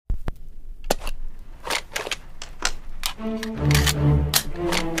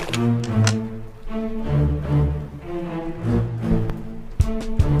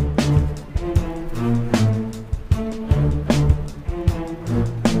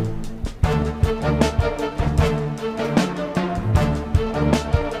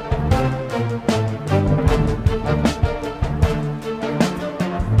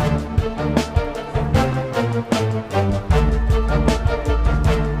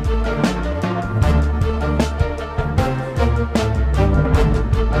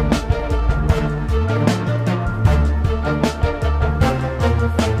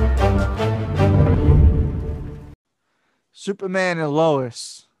Superman and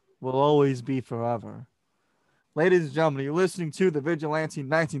Lois will always be forever. Ladies and gentlemen, you're listening to the Vigilante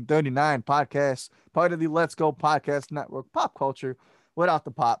 1939 podcast, part of the Let's Go Podcast Network, pop culture without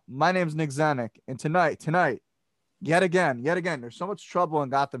the pop. My name's Nick Zednik, and tonight, yet again, there's so much trouble in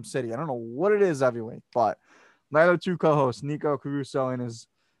Gotham City. I don't know what it is every week, but my other two co-hosts, Nico Caruso and the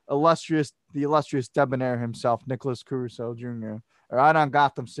illustrious debonair himself, Nicholas Caruso Jr., are out on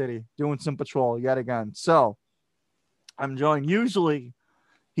Gotham City doing some patrol yet again. So I'm joined. Usually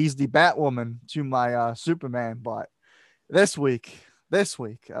he's the Batwoman to my Superman, but this week,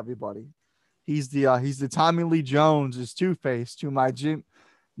 everybody, he's the Tommy Lee Jones is Two-Face to my Jim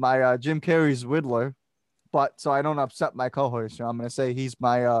Carrey's Riddler. But so I don't upset my co-host, I'm gonna say he's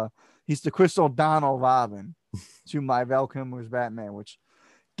the Chris O'Donnell Robin to my Val Kilmer's Batman, which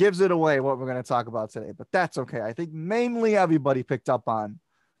gives it away what we're gonna talk about today. But that's okay. I think mainly everybody picked up on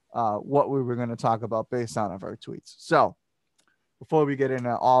what we were going to talk about based on our tweets. So before we get into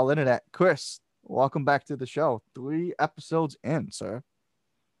that, Chris, welcome back to the show. 3 episodes in, sir.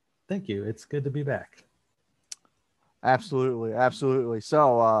 Thank you. It's good to be back. Absolutely.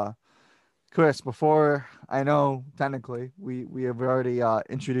 So, Chris, before I know technically we have already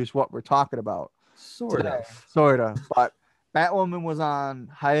introduced what we're talking about. Sort of. But Batwoman was on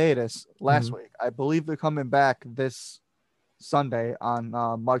hiatus last week. I believe they're coming back this Sunday on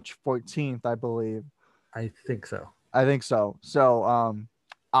March 14th, I believe. I think so. So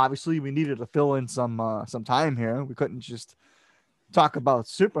obviously we needed to fill in some time here. We couldn't just talk about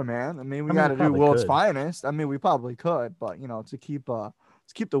Superman. I mean, we got to do World's Finest. I mean, we probably could, but to keep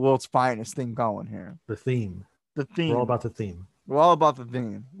the World's Finest thing going here. The theme. We're all about the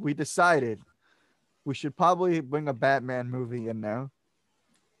theme. We decided we should probably bring a Batman movie in there.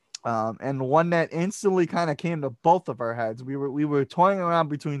 And one that instantly kind of came to both of our heads. We were toying around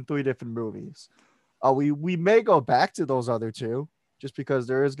between 3 different movies. We may go back to those other 2 just because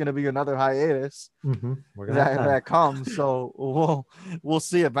there is going to be another hiatus that comes. So we'll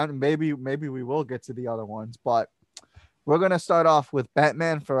see. Maybe we will get to the other ones, but we're going to start off with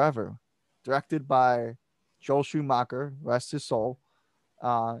Batman Forever, directed by Joel Schumacher, rest his soul.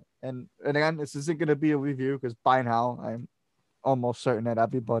 And again, this isn't going to be a review because by now I'm almost certain that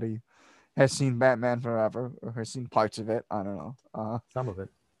everybody has seen Batman Forever or has seen parts of it. I don't know. Some of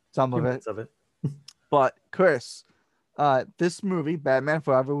it. But Chris, this movie, Batman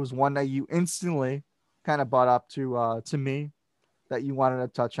Forever, was one that you instantly kind of brought up to me that you wanted to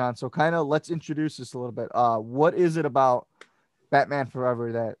touch on. So kind of let's introduce this a little bit. What is it about Batman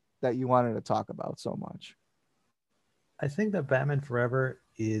Forever that you wanted to talk about so much? I think that Batman Forever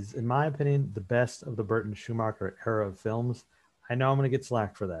is, in my opinion, the best of the Burton Schumacher era of films. I know I'm going to get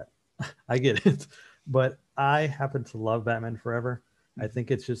slack for that. I get it. But I happen to love Batman Forever. I think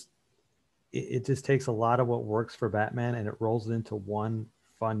it just takes a lot of what works for Batman and it rolls it into one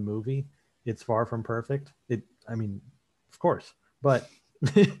fun movie. It's far from perfect. Of course, but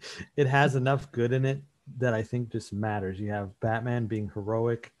it has enough good in it that I think just matters. You have Batman being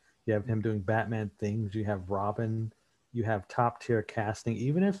heroic. You have him doing Batman things. You have Robin. You have top tier casting,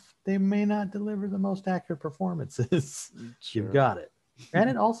 even if they may not deliver the most accurate performances. Sure. You've got it. And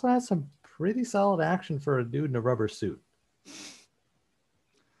it also has some pretty solid action for a dude in a rubber suit.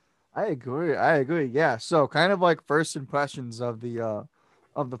 I agree. Yeah. So kind of like first impressions of the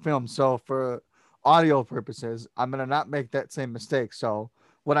film. So for audio purposes, I'm going to not make that same mistake. So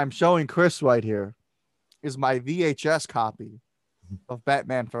what I'm showing Chris right here is my VHS copy of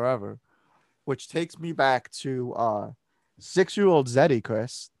Batman Forever, which takes me back to 6-year-old Zeddy,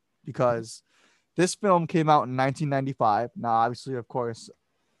 Chris, because this film came out in 1995. Now, obviously, of course,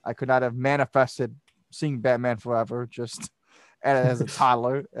 I could not have manifested seeing Batman Forever just as a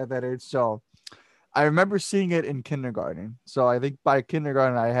toddler at that age. So I remember seeing it in kindergarten. So I think by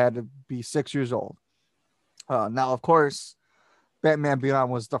kindergarten, I had to be 6 years old. Now, of course, Batman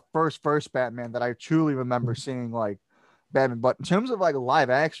Beyond was the first Batman that I truly remember seeing like Batman. But in terms of like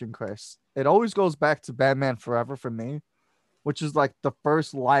live action, Chris, it always goes back to Batman Forever for me, which is like the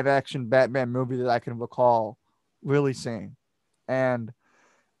first live action Batman movie that I can recall really seen. And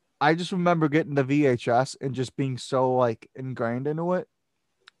I just remember getting the VHS and just being so like ingrained into it.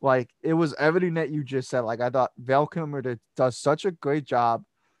 Like it was everything that you just said. Like I thought Val Kilmer does such a great job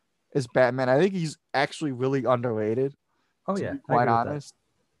as Batman. I think he's actually really underrated, Oh to yeah, be I quite agree with that.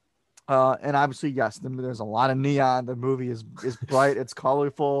 honest. And obviously, yes, there's a lot of neon. The movie is bright, it's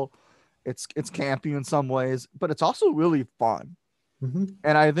colorful, it's campy in some ways, but it's also really fun. Hmm.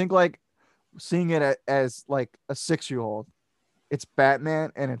 And I think like seeing it as like a 6 year old, it's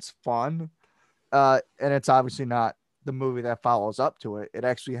Batman and it's fun. And it's obviously not the movie that follows up to it. It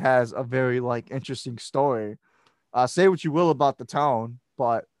actually has a very like interesting story. Say what you will about the tone,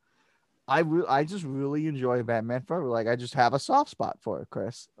 but I just really enjoy Batman Forever. Like I just have a soft spot for it,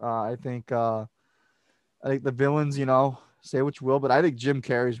 Chris. I think the villains, say what you will, but I think Jim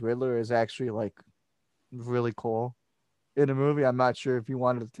Carrey's Riddler is actually like really cool in the movie. I'm not sure if you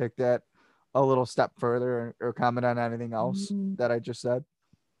wanted to take that a little step further or comment on anything else that I just said.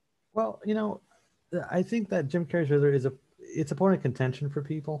 Well, I think that Jim Carrey's Riddler it's a point of contention for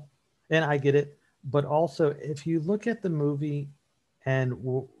people, and I get it. But also, if you look at the movie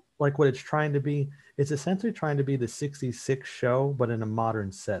and like what it's trying to be, it's essentially trying to be the '66 show, but in a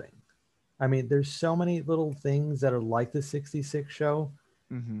modern setting. I mean, there's so many little things that are like the '66 show.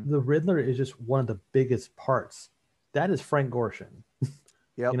 Mm-hmm. The Riddler is just one of the biggest parts. That is Frank Gorshin.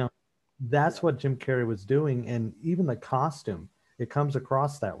 Yep. You know, that's what Jim Carrey was doing, and even the costume, it comes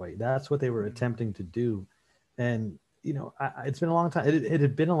across that way. That's what they were attempting to do, and it's been a long time. It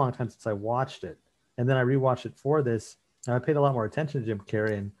had been a long time since I watched it, and then I rewatched it for this, and I paid a lot more attention to Jim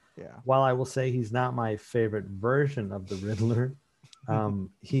Carrey. And Yeah. while I will say he's not my favorite version of the Riddler,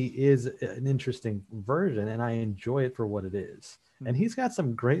 he is an interesting version, and I enjoy it for what it is. And he's got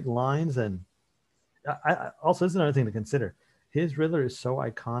some great lines, and also, this is another thing to consider. His Riddler is so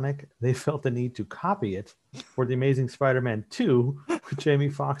iconic, they felt the need to copy it for The Amazing Spider-Man 2 with Jamie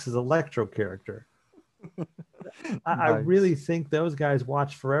Foxx's Electro character. I Nice. really think those guys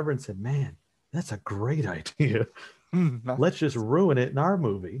watched Forever and said, man, that's a great idea. Let's just Nice. ruin it in our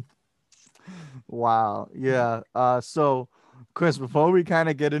movie. Wow. Yeah. So Chris, before we kind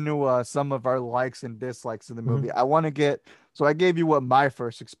of get into some of our likes and dislikes of the movie, Mhm. I want to get so I gave you what my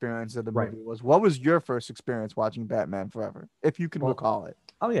first experience of the Right. movie was. What was your first experience watching Batman Forever, if you can Well, recall it?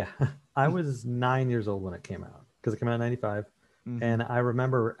 oh, yeah. I was 9 years old when it came out because it came out in 95. Mm-hmm. And I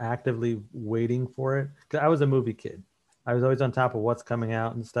remember actively waiting for it because I was a movie kid. I was always on top of what's coming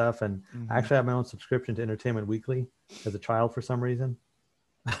out and stuff. And I Mm-hmm. actually had my own subscription to Entertainment Weekly as a child for some reason.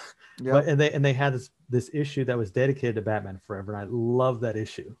 Yep. But and they had this issue that was dedicated to Batman Forever, and I love that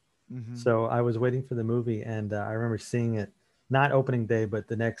issue. Mm-hmm. So I was waiting for the movie, and I remember seeing it not opening day, but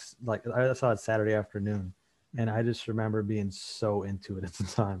the next like I saw it Saturday afternoon, and Mm-hmm. I just remember being so into it at the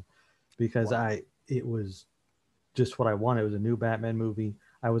time because Wow. it was just what I wanted. It was a new Batman movie.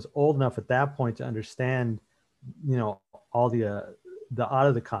 I was old enough at that point to understand, all the out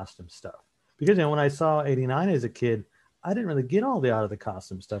of the costume stuff. Because when I saw '89 as a kid, I didn't really get all the out of the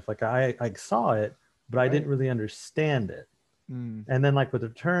costume stuff. Like I saw it, but I didn't Right. really understand it. Mm. And then like with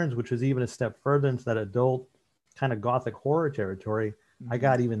Returns, which was even a step further into that adult kind of gothic horror territory, I Mm-hmm.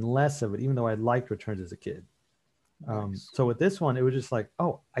 got even less of it, even though I liked Returns as a kid. Nice. So with this one, it was just like,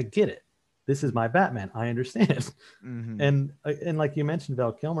 oh, I get it. This is my Batman. I understand. Mm-hmm. And like you mentioned,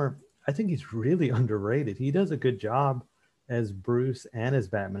 Val Kilmer, I think he's really underrated. He does a good job as Bruce and as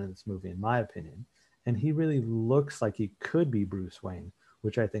Batman in this movie, in my opinion. And he really looks like he could be Bruce Wayne,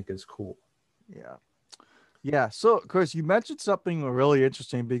 which I think is cool. Yeah. Yeah. So, Chris, you mentioned something really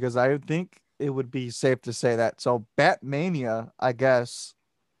interesting because I think it would be safe to say that. So, Batmania, I guess,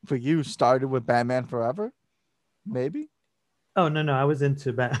 for you started with Batman Forever, maybe? Oh no, I was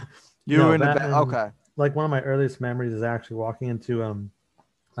into Bat. You were No, into Batman. okay. Like one of my earliest memories is actually walking into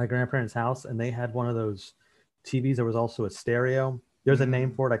my grandparents' house, and they had one of those TVs. There was also a stereo. There's a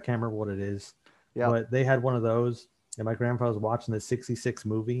name Mm, for it. I can't remember what it is, yep. but they had one of those. And my grandpa was watching the '66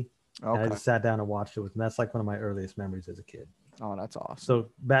 movie, and I Okay. just sat down and watched it with him. That's like one of my earliest memories as a kid. Oh, that's awesome. So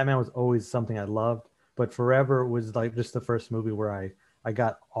Batman was always something I loved, but Forever was like just the first movie where I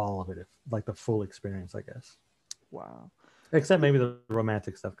got all of it, like the full experience, I guess. Wow. Except maybe the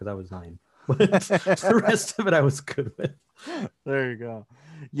romantic stuff because I was 9. But the rest of it I was good with. There you go.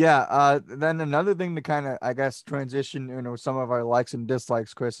 Yeah. Then another thing to kind of, I guess, transition, some of our likes and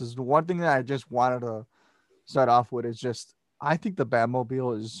dislikes, Chris, is the one thing that I just wanted to start off with is just, I think the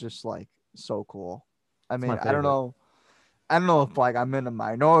Batmobile is just like so cool. I It's mean, my I don't favorite. know. I don't know if like I'm in a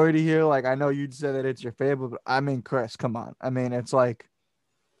minority here. Like I know you'd say that it's your favorite, but I mean, Chris, come on. I mean, it's like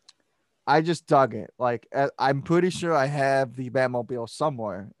I just dug it. Like I'm pretty sure I have the Batmobile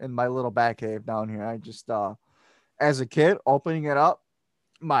somewhere in my little Batcave down here. I just as a kid, opening it up,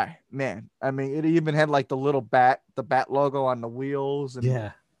 my man. I mean, it even had like the bat logo on the wheels, and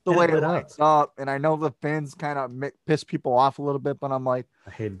Yeah, the and way it it lit up. lights up. And I know the fins kind of piss people off a little bit, but I'm like,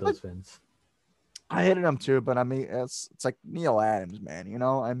 I hated what? those fins. I hated them too. But I mean, it's like Neil Adams, man. You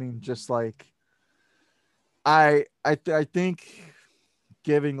know, I mean, just like I think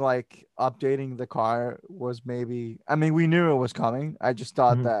giving like updating the car was maybe. I mean, we knew it was coming. I just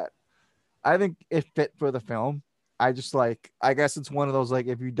thought Mhm. that I think it fit for the film. I just like I guess it's one of those like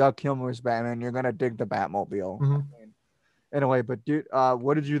if you dug Kilmer's Batman, you're gonna dig the Batmobile. I Mhm. mean, anyway, but dude,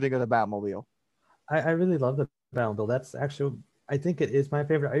 what did you think of the Batmobile? I really love the Batmobile. That's actually, I think it is my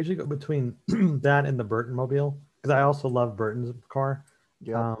favorite. I usually go between that and the Burton Mobile because I also love Burton's car.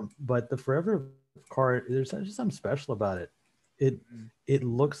 Yep. But the Forever car, there's just something special about it. It Mhm. it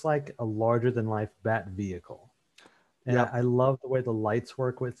looks like a larger than life Bat vehicle, and Yep. I love the way the lights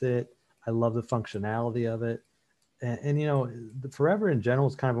work with it. I love the functionality of it, and you know, the Forever in general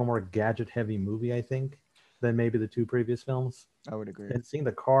is kind of a more gadget heavy movie, I think, than maybe the two previous films. I would agree. And seeing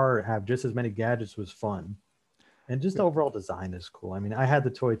the car have just as many gadgets was fun. And just the overall design is cool. I mean, I had the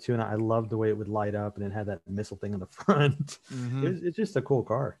toy too, and I loved the way it would light up, and it had that missile thing on the front. Mm-hmm. It's just a cool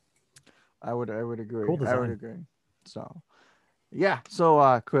car, I would agree. cool I would design. agree. So yeah.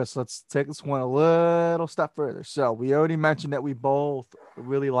 So Chris, let's take this one a little step further. So we already mentioned that we both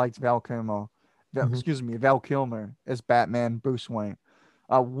really liked Mhm. excuse me, Val Kilmer as Batman, Bruce Wayne.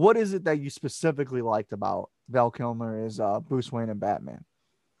 What is it that you specifically liked about Val Kilmer as Bruce Wayne and Batman?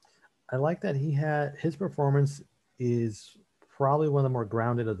 I like that he had his performance is probably one of the more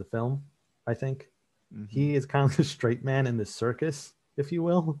grounded of the film. I think Mm-hmm. he is kind of the straight man in the circus, if you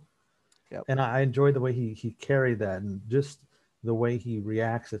will, Yep. and I enjoyed the way he carried that and just the way he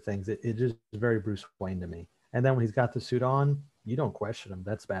reacts to things. It just is very Bruce Wayne to me. And then when he's got the suit on, you don't question him.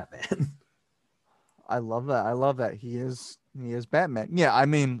 That's Batman. I love that. I love that he is Batman. Yeah, I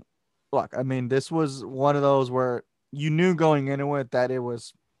mean, look, I mean, this was one of those where you knew going into it that it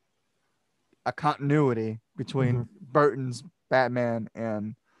was a continuity Hmm. between Burton's Batman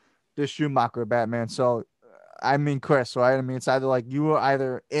and the Schumacher Batman. So, I mean, Chris, right? I mean, it's either like you were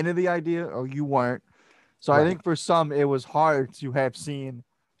either into the idea or you weren't. So I Right. think for some it was hard to have seen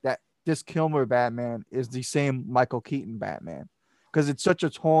that this Kilmer Batman is the same Michael Keaton Batman because it's such a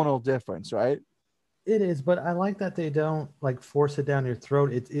tonal difference, right? It is, but I like that they don't like force it down your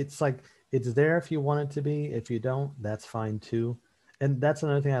throat. It's like it's there if you want it to be. If you don't, that's fine too. And that's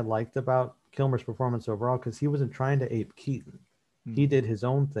another thing I liked about Kilmer's performance overall because he wasn't trying to ape Keaton. He Mm-hmm. did his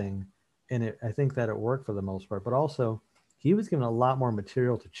own thing, and I think that it worked for the most part. But also, he was given a lot more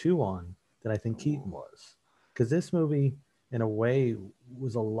material to chew on than I think Keaton was. Because this movie, in a way,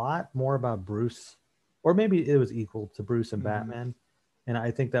 was a lot more about Bruce, or maybe it was equal to Bruce and Mm-hmm. Batman. And I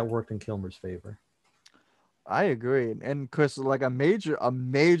think that worked in Kilmer's favor. I agree. And Chris, like a major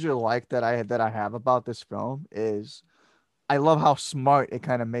like that I have about this film is I love how smart it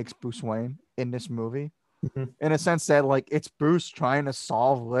kind of makes Bruce Wayne in this movie. In a sense that like it's Bruce trying to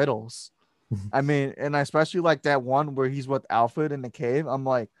solve riddles. I mean, and I especially like that one where he's with Alfred in the cave. I'm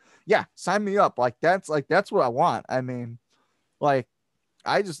like, yeah, sign me up. Like that's what I want. I mean, like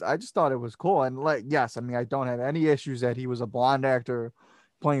I just thought it was cool. And like, yes, I mean, I don't have any issues that he was a blonde actor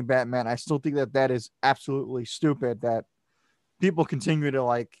playing Batman. I still think that that is absolutely stupid that people continue to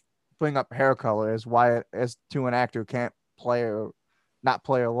like bring up hair color as why as to an actor who can't play or not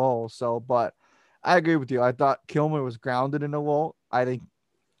play a role. So, but I agree with you. I thought Kilmer was grounded in the role. I think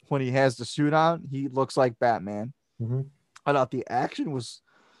when he has the suit on, he looks like Batman. Hmm. I thought the action was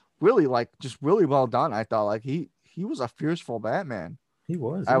really like just really well done. I thought like he was a fearful Batman. He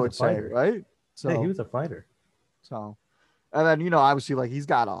was. He I was a would say, fighter. right? Yeah, he So was a fighter. so and then obviously like he's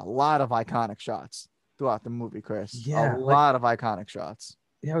got a lot of iconic shots throughout the movie, Chris. A Yeah, like lot of iconic shots.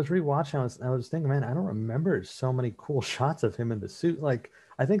 yeah, I was rewatching. I was thinking, man, I don't remember so many cool shots of him in the suit. Like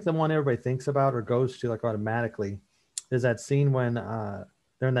I think the one everybody thinks about or goes to like automatically is that scene when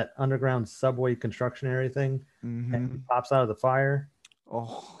they're in that underground subway construction area thing, and he Mm-hmm. pops out of the fire. I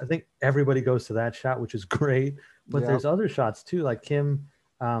Oh, think everybody goes to that shot, which is great. But yep. there's other shots too, like him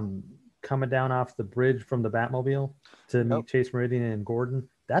um, coming down off the bridge from the Batmobile to Yep. meet Chase Meridian and Gordon.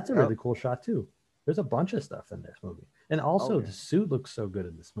 That's a Yep. really cool shot too. There's a bunch of stuff in this movie, and Oh also yeah. the suit looks so good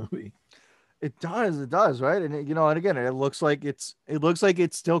in this movie. It does. It does. Right. And and again, it looks like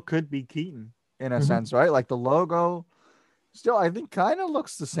it still could be Keaton in a Hmm. sense, right? Like the logo still, I think, kind of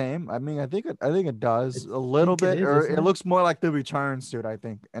looks the same. I mean, I think it does I a little think it bit, is, or isn't it it? looks more like the return suit. I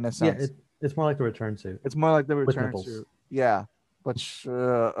think, in a Yeah, sense, it's more like the return suit it's more like the with return nipples. suit. Yeah. But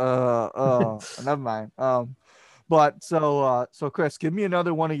never mind. But so Chris, give me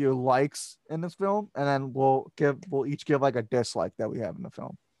another one of your likes in this film, and then we'll each give like a dislike that we have in the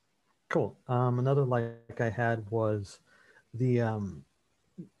film. Cool. Another like I had was the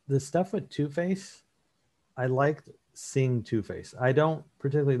stuff with Two-Face. I liked seeing Two-Face. I don't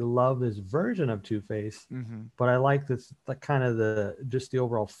particularly love this version of Two-Face, but I like this, like kind of just the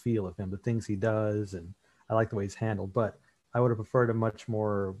overall feel of him, the things he does, and I like the way he's handled. But I would have preferred a much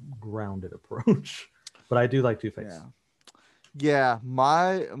more grounded approach. But I do like Two-Face. Yeah.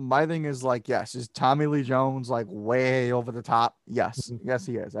 My thing is like, yes, is Tommy Lee Jones like way over the top? Yes, yes,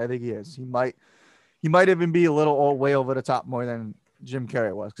 he is. I think he is. He might even be a little way over the top more than Jim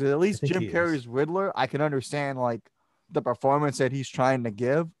Carrey was, because at least Jim Carrey's Riddler, I can understand like the performance that he's trying to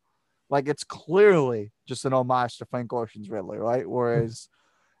give. Like it's clearly just an homage to Frank Ocean's Riddler, right? Whereas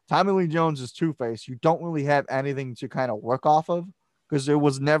Tommy Lee Jones' Two-Face, you don't really have anything to kind of work off of, because there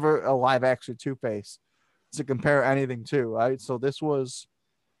was never a live action Two-Face to compare anything to, right? So this was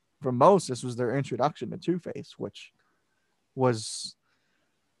their introduction to Two-Face, which was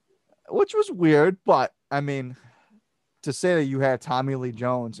weird, but I mean, to say that you had Tommy Lee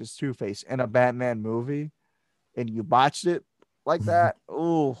Jones as Two-Face in a Batman movie and you botched it like that,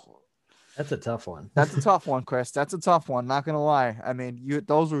 ooh, that's a tough one. That's a tough one, Chris. That's a tough one. Not gonna lie. I mean,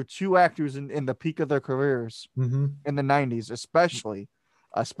 those were two actors in the peak of their careers in the '90s, especially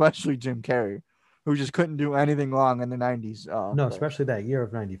Jim Carrey, who just couldn't do anything wrong in the '90s. No, especially that year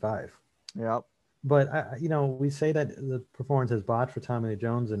of '95. Yep. But we say that the performance is botched for Tommy Lee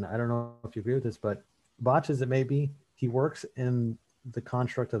Jones, and I don't know if you agree with this, but botched as it may be, he works in the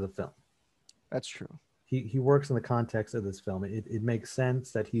construct of the film. That's true. He works in the context of this film. It makes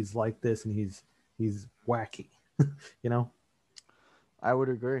sense that he's like this and he's wacky, I would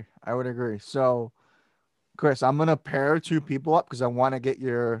agree. So, Chris, I'm gonna pair two people up because I want to get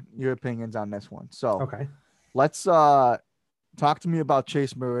your opinions on this one. So, okay, let's talk to me about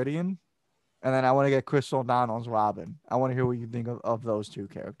Chase Meridian, and then I want to get Chris O'Donnell's Robin. I want to hear what you think of those two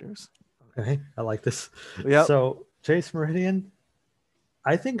characters. Okay, I like this. Yeah. So Chase Meridian,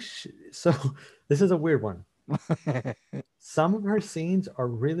 I think so. This is a weird one. Some of her scenes are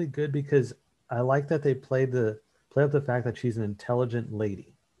really good because I like that they play up the fact that she's an intelligent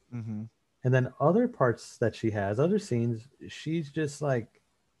lady. And then other parts that she has, other scenes, she's just like,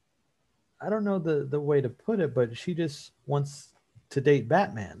 I don't know the way to put it, but she just wants to date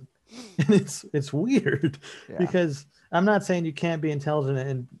Batman. And it's weird because I'm not saying you can't be intelligent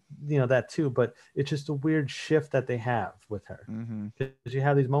and that too, but it's just a weird shift that they have with her. Because you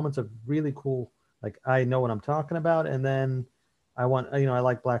have these moments of really cool, like, I know what I'm talking about, and then I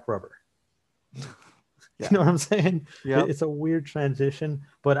like black rubber. You know what I'm saying? Yeah. It's a weird transition,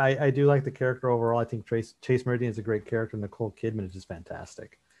 but I do like the character overall. I think Chase Meridian is a great character, and Nicole Kidman is just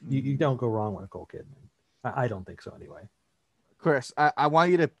fantastic. You don't go wrong with Nicole Kidman. I don't think so anyway. Chris, I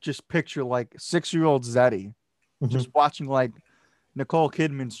want you to just picture like 6-year-old Zeddy just watching like Nicole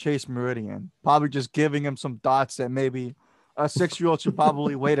Kidman's Chase Meridian, probably just giving him some thoughts that maybe a 6-year-old should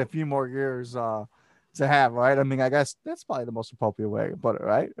probably wait a few more years to have, right? I mean, I guess that's probably the most appropriate way to put it,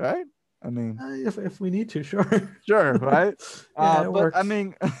 right? Right? I mean, if we need to, sure, right? Yeah, but works. I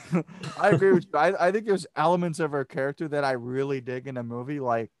mean, I agree with you. I think there's elements of her character that I really dig in a movie.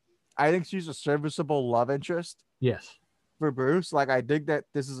 Like, I think she's a serviceable love interest. Yes. For Bruce, like I dig that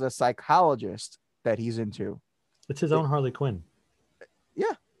this is a psychologist that he's into. It's his own Harley Quinn.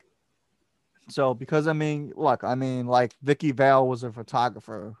 Yeah. So because like Vicky Vale was a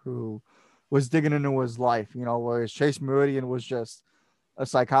photographer who was digging into his life, whereas Chase Meridian was just a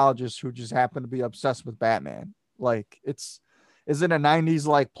psychologist who just happened to be obsessed with Batman. Like is it a 90s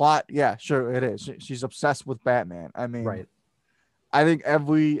like plot? Yeah, sure it is. She's obsessed with Batman. I mean, right. I think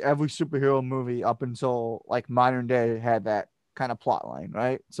every superhero movie up until like modern day had that kind of plot line,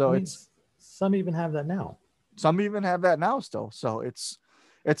 right? So some even have that now. Some even have that now still. So it's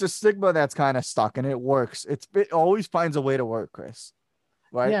a stigma that's kind of stuck, and it works. It always finds a way to work, Chris.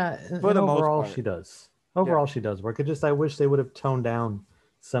 Right? Yeah, For the overall most part. she does. Overall, she does work. I wish they would have toned down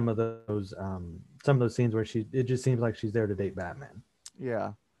some of those scenes where it just seems like she's there to date Batman.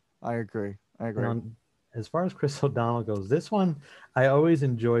 Yeah, I agree. As far as Chris O'Donnell goes, this one I always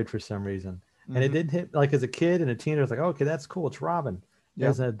enjoyed for some reason. And it did hit, like, as a kid and a teenager, I was like, oh, okay, that's cool. It's Robin. Yep.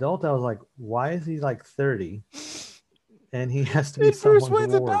 As an adult, I was like, why is he like 30? And he has to be someone's Bruce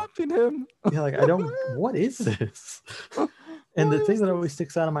Wayne's adopting him. Like, what is this? And the thing that always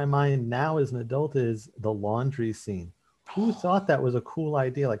sticks out of my mind now as an adult is the laundry scene. Who thought that was a cool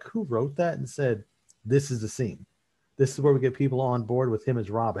idea? Like, who wrote that and said, this is the scene? This is where we get people on board with him as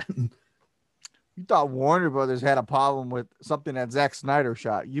Robin. You thought Warner Brothers had a problem with something that Zack Snyder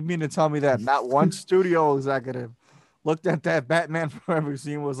shot. You mean to tell me that not one studio executive looked at that Batman Forever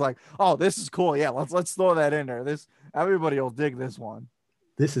scene, was like, "Oh, this is cool. Yeah, let's throw that in there. This everybody will dig this one."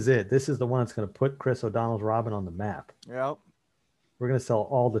 This is it. This is the one that's going to put Chris O'Donnell's Robin on the map. Yep. We're going to sell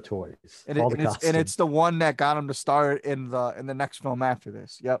all the toys, And, all the and costumes. it's the one that got him to start in the next film after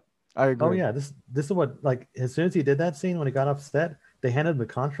this. Yep, I agree. Oh yeah, this is what, like, as soon as he did that scene, when he got off set, they handed him the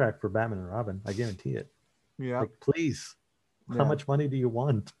contract for Batman and Robin. I guarantee it. Yeah. Like, please, Yeah. how much money do you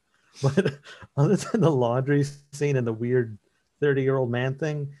want? But other than the laundry scene and the weird 30-year-old man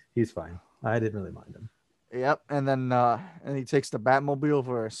thing, he's fine. I didn't really mind him. Yep. And then and he takes the Batmobile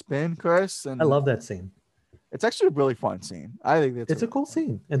for a spin, Chris. And I love that scene. it's actually a really fun scene. I think It's a cool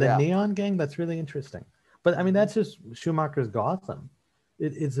scene. And the Yeah. neon gang, that's really interesting. But I mean, that's just Schumacher's Gotham.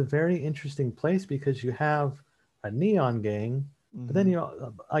 It's a very interesting place because you have a neon gang, but then, you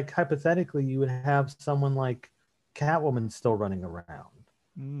know, like, hypothetically, you would have someone like Catwoman still running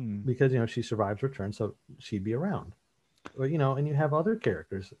around because, you know, she survives return, so she'd be around. Or, you know, and you have other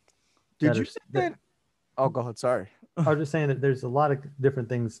characters. Did you say that? Oh, go ahead. Sorry. I was just saying that there's a lot of different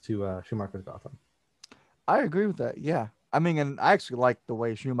things to Schumacher's Gotham. I agree with that. Yeah. I mean, and I actually like the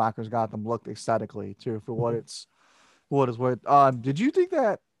way Schumacher's Gotham looked aesthetically too, for what it's worth. Did you think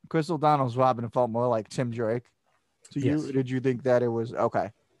that Chris O'Donnell's Robin felt more like Tim Drake to Yes. you? Or did you think that it was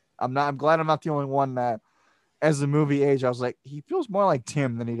okay? I'm glad I'm not the only one that, as the movie aged, I was like, he feels more like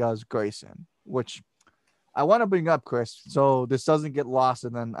Tim than he does Grayson, which I want to bring up, Chris, so this doesn't get lost,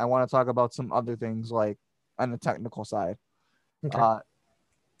 and then I want to talk about some other things, like on the technical side. Okay.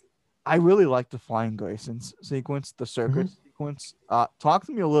 I really like the Flying Grayson's sequence, the circus sequence. Talk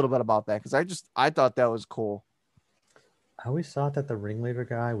to me a little bit about that, because I thought that was cool. I always thought that the ringleader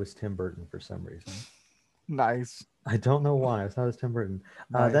guy was Tim Burton for some reason. Nice. I don't know why. I thought it was Tim Burton.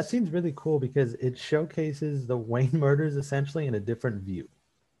 Nice. That seems really cool because it showcases the Wayne murders essentially in a different view.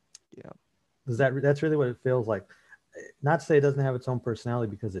 Yeah. That's really what it feels like. Not to say it doesn't have its own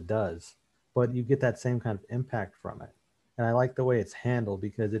personality, because it does, but you get that same kind of impact from it. And I like the way it's handled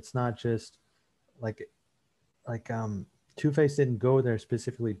because it's not just like Two-Face didn't go there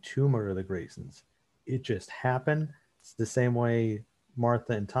specifically to murder the Graysons. It just happened. It's the same way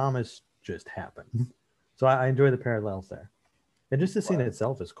Martha and Thomas just happened. So I enjoy the parallels there. And just the scene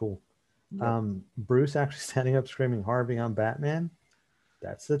itself is cool. Yep. Bruce actually standing up screaming Harvey on Batman.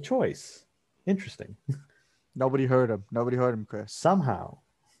 That's a choice. Interesting. Nobody heard him, Chris. Somehow.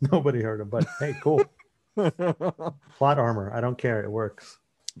 Nobody heard him, but hey, cool. Plot armor. I don't care. It works.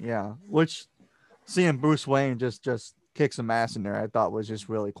 Yeah. Which, seeing Bruce Wayne just kick some ass in there, I thought was just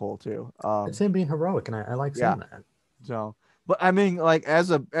really cool too. It's him being heroic, and I like seeing that. So, but I mean, like,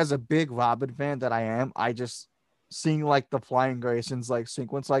 as a big Robin fan that I am, I just seeing like the Flying Graysons like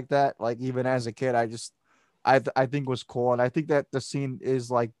sequence like that, like even as a kid, I think was cool, and I think that the scene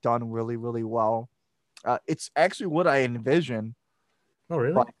is like done really, really well. It's actually what I envision. Oh,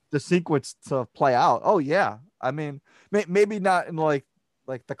 really? The sequence to play out. Oh yeah. I mean, maybe not in like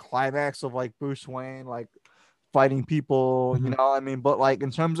the climax of like Bruce Wayne like fighting people, you know. I mean, but like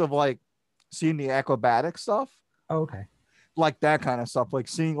in terms of like seeing the acrobatic stuff. Oh, okay. Like that kind of stuff, like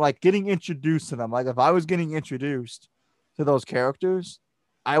seeing, like getting introduced to them. Like if I was getting introduced to those characters,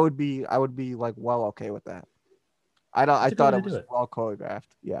 I would be like well okay with that. I thought it was well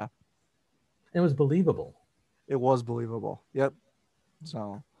choreographed. Yeah. It was believable. It was believable. Yep.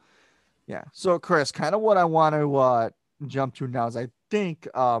 So, yeah. So, Chris, kind of what I want to jump to now is I think,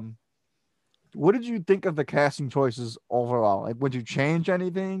 what did you think of the casting choices overall? Like, would you change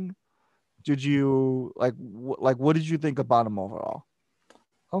anything? Did you what did you think about them overall?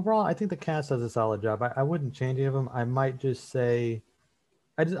 Overall, I think the cast does a solid job. I wouldn't change any of them. I might just say,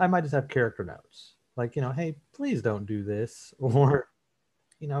 I might just have character notes. Like, you know, hey, please don't do this. Or,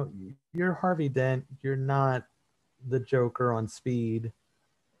 you know, you're Harvey Dent. You're not the Joker on speed,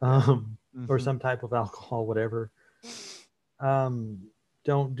 or some type of alcohol, whatever.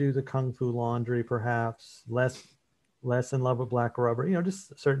 Don't do the kung fu laundry, perhaps. Less in love with black rubber. You know,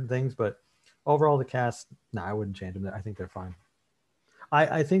 just certain things. But overall, the cast, no, I wouldn't change them. I think they're fine.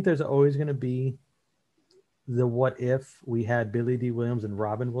 I think there's always going to be the what if we had Billy D. Williams and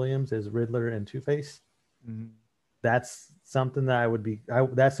Robin Williams as Riddler and Two-Face. That's something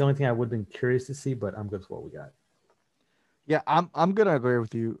that that's the only thing I would have been curious to see, but I'm good with what we got. Yeah, I'm gonna agree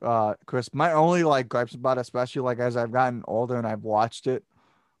with you, Chris. My only like gripes about it, especially like as I've gotten older and I've watched it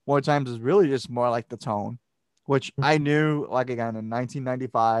more times, is really just more like the tone, which I knew, like, again in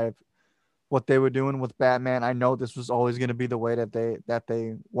 1995, what they were doing with Batman. I know this was always going to be the way that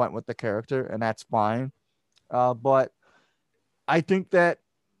they went with the character, and that's fine. But I think that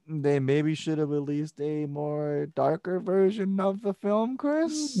they maybe should have released a more darker version of the film,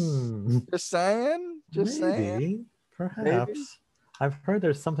 Chris. Just saying. maybe. Perhaps. I've heard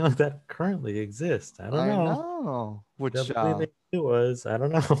there's something like that currently exists. I don't I know. know. Definitely think it was. I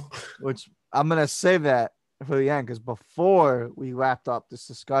don't know. Which I'm gonna save that for the end because before we wrapped up this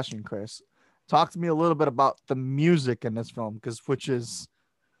discussion, Chris, talk to me a little bit about the music in this film, because which is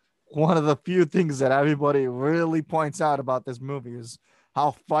one of the few things that everybody really points out about this movie is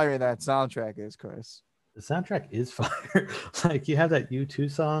how fire that soundtrack is, Chris. The soundtrack is fire. Like you have that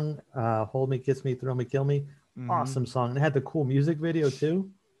U2 song, Hold Me, Kiss Me, Thrill Me, Kill Me. Mm-hmm. Awesome song. And it had the cool music video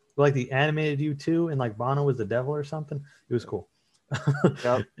too. Like the animated U2 and like Bono was the devil or something. It was cool.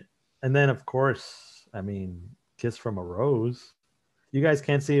 Yep. And then of course, I mean, Kiss from a Rose. You guys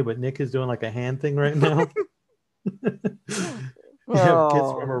can't see it, but Nick is doing like a hand thing right now. You have Kiss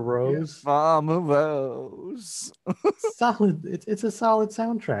from a Oh, Rose. from a rose. Solid. It's a solid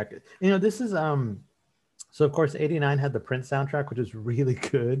soundtrack. This is so of course '89 had the Prince soundtrack, which is really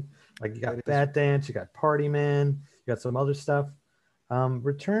good. Like you got It is. Bat Dance, you got Party Man, you got some other stuff.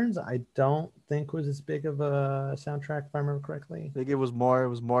 Returns, I don't think was as big of a soundtrack if I remember correctly. I think it was more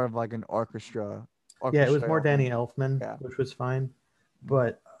of like an orchestra. Yeah, it was more Album. Danny Elfman, Yeah. which was fine.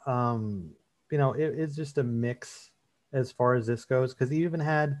 But it's just a mix as far as this goes, because he even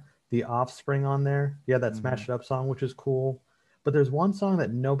had the Offspring on there. Yeah, that Smash It Up song, which is cool. But there's one song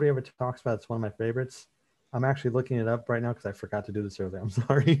that nobody ever talks about. It's one of my favorites. I'm actually looking it up right now because I forgot to do this earlier. I'm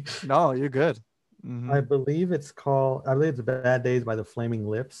sorry. No, you're good. Mm-hmm. I believe it's Bad Days by the Flaming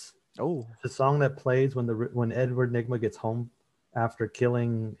Lips. Oh, The song that plays when Edward Nygma gets home after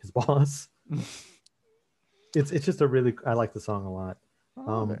killing his boss. It's just I like the song a lot.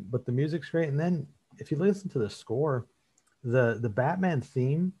 okay. But the music's great. And then if you listen to the score, the Batman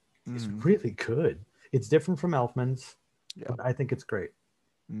theme is really good. It's different from Elfman's, but I think it's great.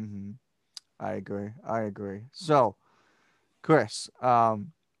 Mm-hmm. I agree. So, Chris,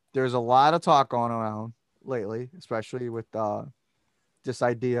 there's a lot of talk going around lately, especially with this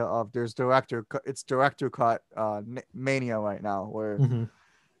idea of it's director cut mania right now, where Mhm.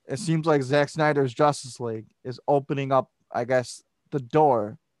 it seems like Zack Snyder's Justice League is opening up, I guess, the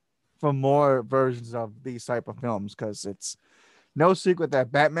door for more versions of these type of films, because it's no secret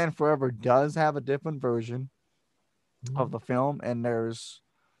that Batman Forever does have a different version of the film, and there's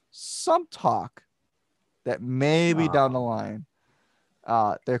some talk that maybe down the line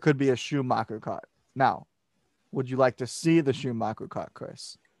there could be a Schumacher cut. Now, would you like to see the Schumacher cut,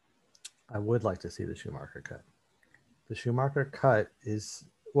 Chris? I would like to see the Schumacher cut. The Schumacher cut is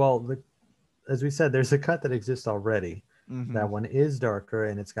as we said, there's a cut that exists already. Mm-hmm. That one is darker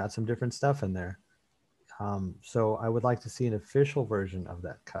and it's got some different stuff in there. So I would like to see an official version of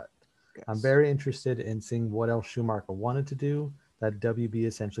that cut. Yes. I'm very interested in seeing what else Schumacher wanted to do that WB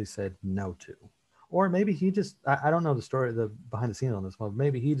essentially said no to. Or maybe he just, I don't know the behind the scenes on this one.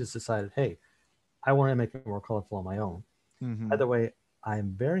 Maybe he just decided, hey, I want to make it more colorful on my own. Mm-hmm. Either way,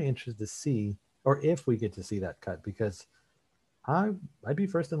 I'm very interested to see, or if we get to see that cut, because I'd be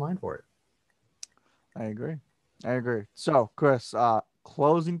first in line for it. I agree. So, Chris,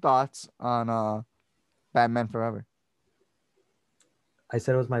 closing thoughts on Batman Forever. I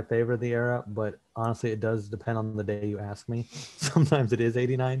said it was my favorite of the era, but honestly, it does depend on the day you ask me. Sometimes it is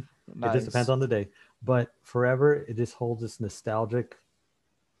 89. Nice. It just depends on the day. But Forever, it just holds this nostalgic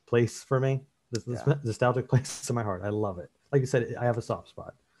place for me. This nostalgic place in my heart. I love it. Like you said, I have a soft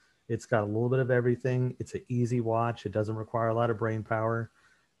spot. It's got a little bit of everything. It's an easy watch. It doesn't require a lot of brain power,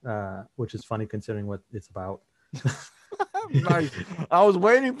 which is funny considering what it's about. Nice. I was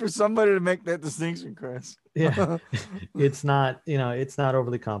waiting for somebody to make that distinction, Chris. Yeah, it's not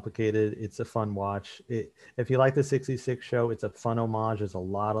overly complicated. It's a fun watch. If you like the 66 show, it's a fun homage. There's a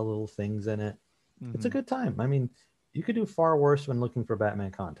lot of little things in it. Mm-hmm. It's a good time. I mean, you could do far worse when looking for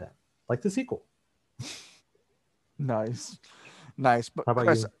Batman content, like the sequel. Nice. But how about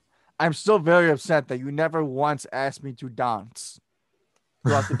Chris, you? I'm still very upset that you never once asked me to dance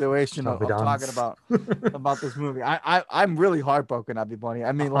throughout the duration of talking about this movie. I'm really heartbroken, everybody.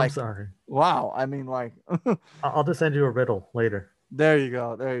 I mean, I'm sorry. Wow. I mean, I'll just send you a riddle later. There you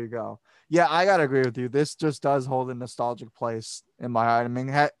go. Yeah, I gotta agree with you. This just does hold a nostalgic place in my heart.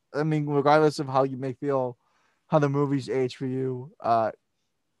 I mean, regardless of how you may feel, how the movies age for you, I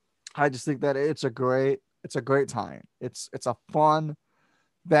just think that it's a great time. It's a fun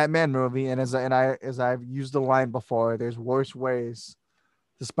Batman movie, and as I've used the line before, there's worse ways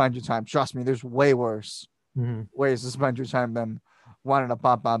to spend your time. Trust me, there's way worse ways to spend your time than wanting to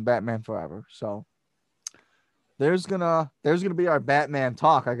pop on Batman Forever. So there's gonna be our Batman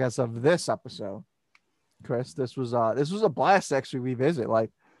talk, I guess, of this episode. Chris, this was a blast to actually revisit. Like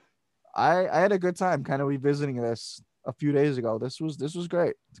I had a good time kind of revisiting this a few days ago. This was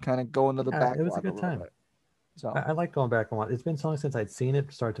great to kind of go into the back. It was a good time. So, I like going back and watch. It's been so long since I'd seen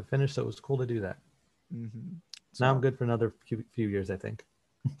it start to finish, so it was cool to do that. mhm. Now I'm So good for another few years, I think.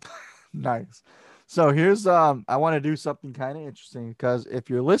 nice. So here's I want to do something kind of interesting because if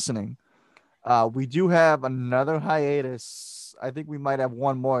you're listening, we do have another hiatus. I think we might have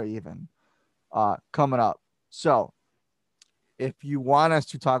one more even coming up. So if you want us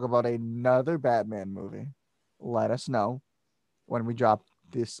to talk about another Batman movie, let us know when we drop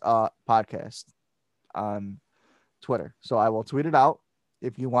this podcast on Twitter. So I will tweet it out.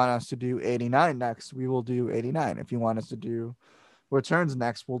 If you want us to do 89 next, we will do 89. If you want us to do Returns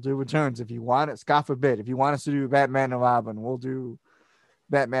next, we'll do Returns. If you want it, God forbid, if you want us to do Batman and Robin, we'll do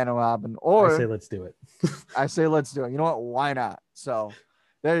Batman and Robin. I say Or let's do it. I say let's do it. You know what? Why not? So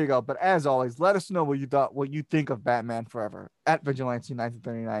there you go. But as always, let us know what you think of Batman Forever at Vigilante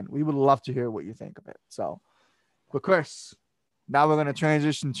 1939. We would love to hear what you think of it. So, but Chris, now we're going to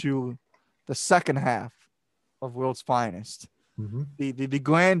transition to the second half of World's Finest, Hmm. the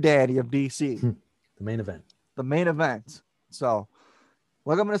granddaddy of DC, The main event. the main event. So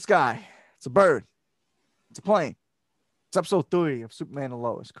look up in the sky. It's a bird. It's a plane. It's episode 3 of Superman and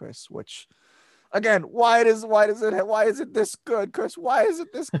Lois, Chris. Which, again, why is it this good, Chris? Why is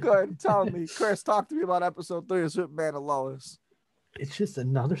it this good? Tell me, Chris. Talk to me about episode 3 of Superman and Lois. It's just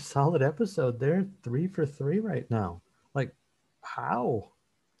another solid episode. They're 3 for 3 right now. Like, how?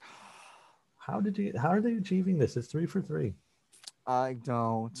 How are they achieving this? It's 3 for 3. I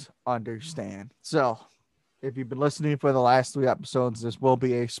don't understand. So, if you've been listening for the last 3 episodes, this will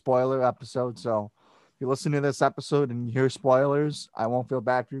be a spoiler episode. So, if you listen to this episode and you hear spoilers, I won't feel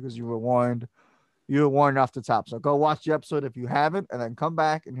bad for you because you were warned. You were warned off the top. So go watch the episode if you haven't, and then come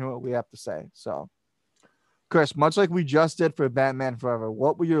back and hear what we have to say. So, Chris, much like we just did for Batman Forever,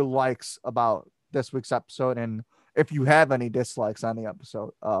 what were your likes about this week's episode? And if you have any dislikes on the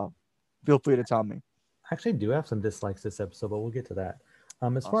episode, feel free to tell me. I actually do have some dislikes this episode, but we'll get to that.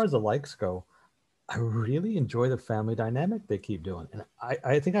 As far as Awesome. the likes go, I really enjoy the family dynamic they keep doing. And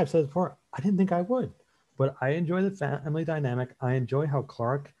I think I've said before, I didn't think I would, but I enjoy the family dynamic. I enjoy how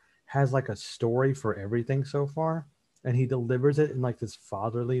Clark has like a story for everything so far, and he delivers it in like this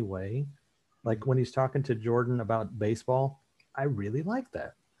fatherly way. Like when he's talking to Jordan about baseball, I really like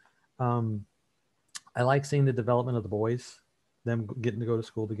that. Um, I like seeing the development of the boys, them getting to go to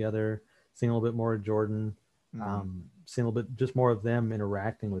school together, seeing a little bit more of Jordan, Mm, seeing a little bit just more of them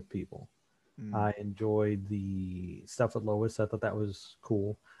interacting with people. mm, I enjoyed the stuff with Lois. I thought that was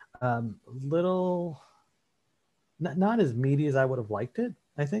cool. Little, not as meaty as I would have liked it.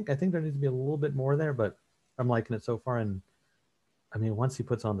 I think there needs to be a little bit more there, but I'm liking it so far. And I mean, once he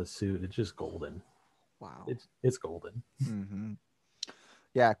puts on the suit, it's just golden. wow. It's golden. Mm-hmm.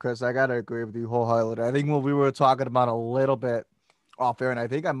 Yeah, Chris, I gotta agree with you wholeheartedly. I think what we were talking about a little bit off air, and I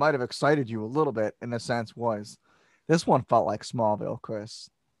think I might have excited you a little bit in a sense, was this one felt like Smallville, Chris.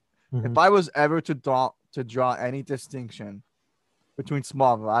 Hmm. If I was ever to draw any distinction between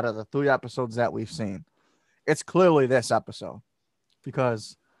Smallville out of the 3 episodes that we've seen, it's clearly this episode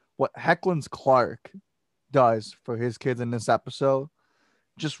because what Hecklin's Clark does for his kids in this episode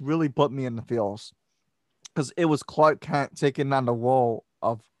just really put me in the feels because it was Clark Kent taking on the role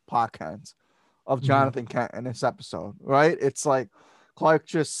of Pa Kent, of Hmm. Jonathan Kent in this episode, right? It's like Clark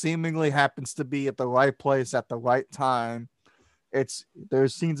just seemingly happens to be at the right place at the right time.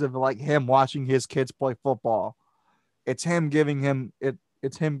 There's scenes of like him watching his kids play football. It's him giving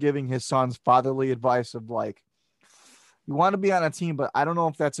his sons fatherly advice of like, you want to be on a team, but I don't know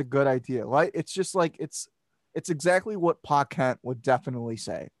if that's a good idea, right? It's just like it's exactly what Pa Kent would definitely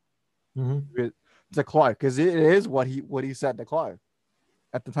say Hmm. to Clark because it is what he said to Clark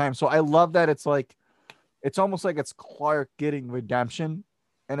at the time. So I love that it's almost like it's Clark getting redemption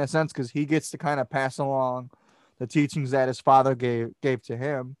in a sense because he gets to kind of pass along the teachings that his father gave to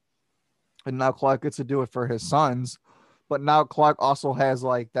him, and now Clark gets to do it for his sons. But now Clark also has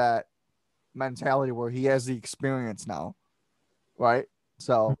like that mentality where he has the experience now, right?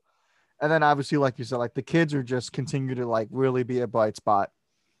 So, and then obviously, like you said, like the kids are just continue to like really be a bright spot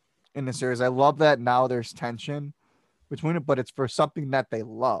in the series. I love that now there's tension between it, but it's for something that they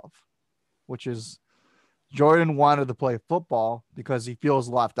love, which is Jordan wanted to play football because he feels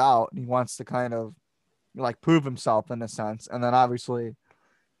left out and he wants to kind of like prove himself in a sense. And then obviously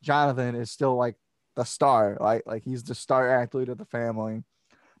Jonathan is still like the star, right? Like he's the star athlete of the family.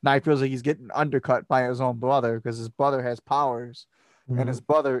 Now he feels like he's getting undercut by his own brother because his brother has powers and Hmm. his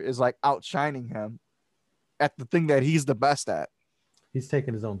brother is like outshining him at the thing that he's the best at. He's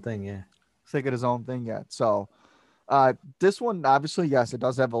taking his own thing. Yeah. He's taking his own thing yet. So this one, obviously, yes, it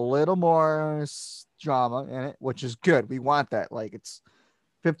does have a little more drama in it, which is good. We want that. Like it's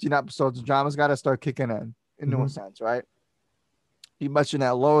 15 episodes. Drama's got to start kicking in a sense, right? You mentioned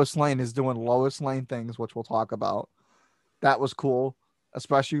that Lois Lane is doing Lois Lane things, which we'll talk about. That was cool,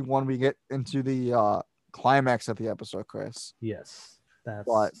 especially when we get into the climax of the episode, Chris. Yes,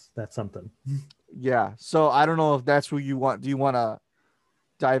 But that's something. yeah, so I don't know if that's who you want. Do you want to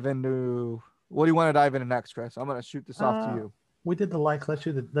dive into? What do you want to dive into next, Chris? I'm gonna shoot this off to you. We did the likes. Let's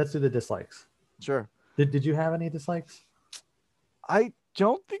do the dislikes. Sure. Did you have any dislikes? I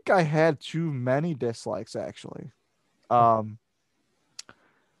don't think I had too many dislikes actually. Okay.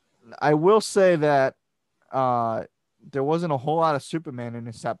 I will say that uh, there wasn't a whole lot of Superman in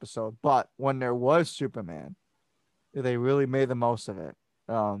this episode, but when there was Superman, they really made the most of it.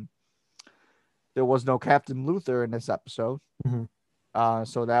 There was no Captain Luthor in this episode, Mm-hmm.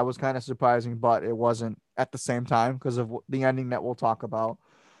 so that was kind of surprising, but it wasn't at the same time because of the ending that we'll talk about.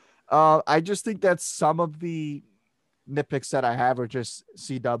 I just think that some of the nitpicks that I have are just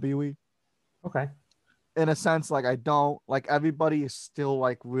CW Okay. in a sense. Like I don't like everybody is still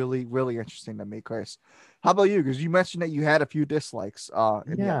like really, really interesting to me, Chris. How about you? Because you mentioned that you had a few dislikes.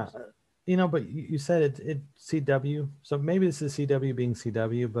 Yeah, but you said it CW, so maybe this is CW being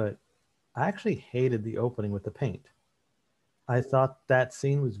CW, but I actually hated the opening with the paint. I thought that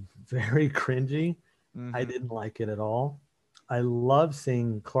scene was very cringy. I Mm-hmm. didn't like it at all. I love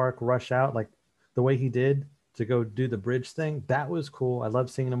seeing Clark rush out like the way he did to go do the bridge thing. That was cool. I love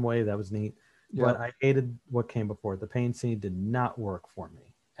seeing him wave. That was neat. But Yep. I hated what came before. The paint scene did not work for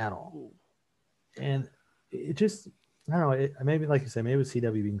me at all. And it just, I don't know. Maybe like you said, maybe it was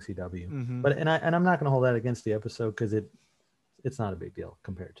CW being CW. Mm-hmm. But I'm not going to hold that against the episode because it's not a big deal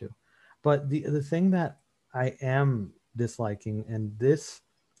compared to. But the thing that I am disliking, and this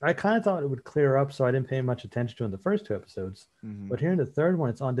I kind of thought it would clear up, so I didn't pay much attention to in the first two episodes. Mm-hmm. But here in the third one,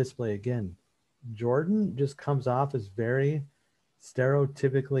 it's on display again. Jordan just comes off as very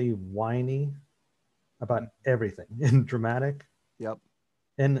stereotypically whiny about everything and dramatic. Yep.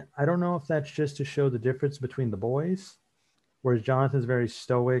 And I don't know if that's just to show the difference between the boys, whereas Jonathan's very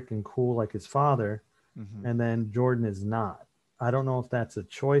stoic and cool like his father, Mm-hmm. and then Jordan is not. I don't know if that's a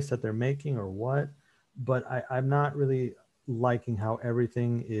choice that they're making or what, but I'm not really liking how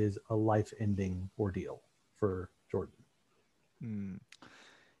everything is a life-ending ordeal for Jordan. Mm.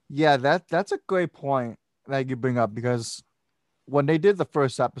 Yeah, that's a great point that you bring up because when they did the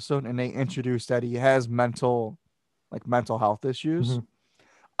first episode and they introduced that he has mental health issues, Mm-hmm.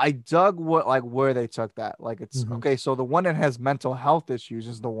 I dug what like where they took that. Like it's Mm-hmm. okay, so the one that has mental health issues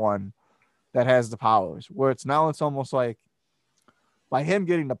is the one that has the powers. Where it's almost like by him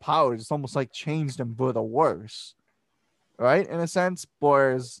getting the powers, it's almost like changed him for the worse, right? In a sense.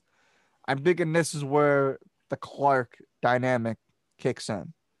 Whereas I'm thinking this is where the Clark dynamic kicks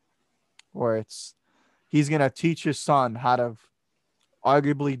in, where it's he's gonna teach his son how to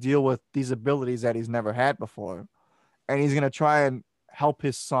arguably deal with these abilities that he's never had before, and he's gonna try and help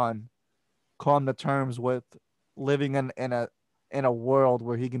his son come to terms with living in a world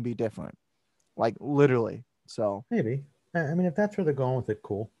where he can be different, like literally. So Maybe. I mean, if that's where they're going with it,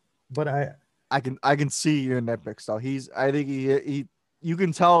 cool. But I can see your nitpick. So I think he you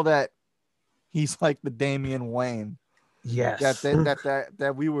can tell that he's like the Damian Wayne yes,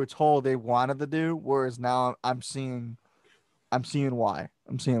 that we were told they wanted to do, whereas now I'm seeing why.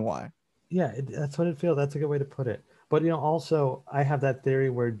 I'm seeing why. yeah, that's what it feels. That's a good way to put it. But also I have that theory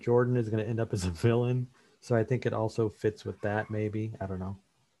where Jordan is going to end up as a villain, so I think it also fits with that. Maybe I don't know.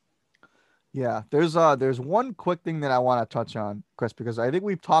 Yeah, there's one quick thing that I want to touch on, Chris, because I think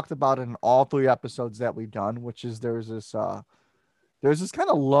we've talked about it in all three episodes that we've done, which is there's this kind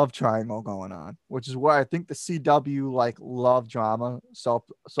of love triangle going on, which is where I think the CW like love drama, soap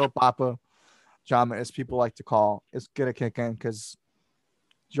opera drama, as people like to call, is gonna kick in because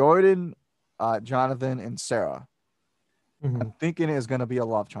Jordan, Jonathan, and Sarah. Mm-hmm. I'm thinking is gonna be a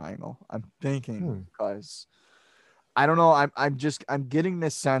love triangle. I'm thinking Hmm. because I don't know. I'm getting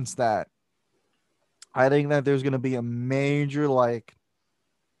this sense that I think that there's gonna be a major like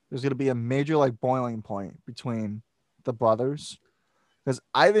boiling point between the brothers. Because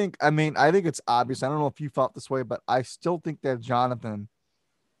I think it's obvious. I don't know if you felt this way, but I still think that Jonathan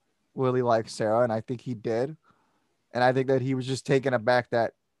really likes Sarah, and I think he did. And I think that he was just taken aback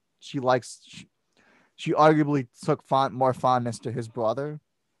that she likes, she arguably took more fondness to his brother.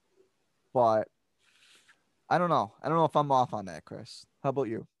 But I don't know. I don't know if I'm off on that, Chris. How about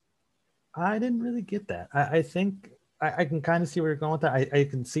you? I didn't really get that. I think I can kind of see where you're going with that. I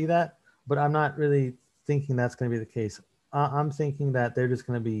can see that, but I'm not really thinking that's going to be the case. I'm thinking that they're just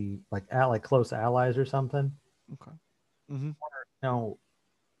going to be like close allies or something. Okay. Mm-hmm. No,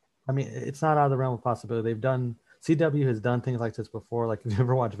 I mean it's not out of the realm of possibility. CW has done things like this before. Like if you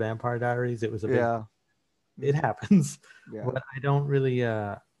ever watched Vampire Diaries, it was a big Yeah. it happens. Yeah. But I don't really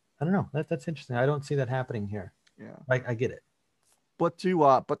I don't know. That's interesting. I don't see that happening here. Yeah. I get it. But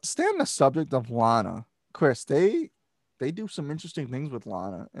to stay on the subject of Lana, Chris, they do some interesting things with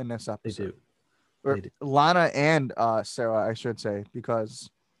Lana in this They episode. do. Or They do. Lana and Sarah, I should say, because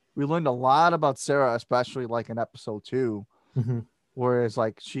we learned a lot about Sarah, especially like in episode 2, Mm-hmm. whereas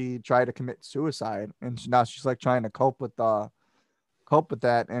like she tried to commit suicide and now she's like trying to cope with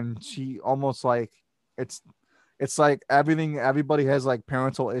that, and she almost like it's it's like everybody has like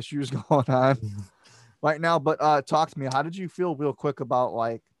parental issues going on right now. But talk to me, how did you feel real quick about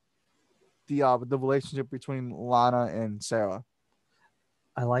like the relationship between Lana and Sarah?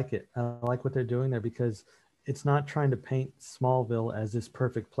 I like it. I like what they're doing there because it's not trying to paint Smallville as this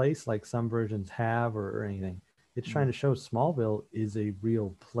perfect place like some versions have or anything. It's trying to show Smallville is a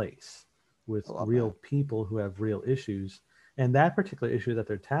real place I with love real that. people who have real issues. And that particular issue that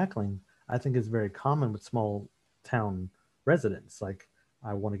they're tackling, I think, is very common with small town residents. Like,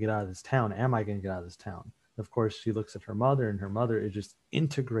 I want to get out of this town. Am I going to get out of this town? Of course, she looks at her mother, and her mother is just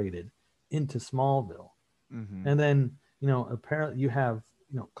integrated into Smallville. Mm-hmm. And then, apparently you have,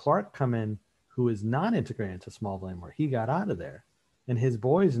 Clark come in who is not integrated into Smallville anymore. He got out of there. And his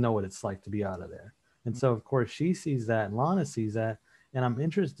boys know what it's like to be out of there. And so of course she sees that and Lana sees that. And I'm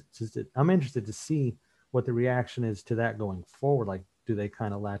interested to see what the reaction is to that going forward. Like, do they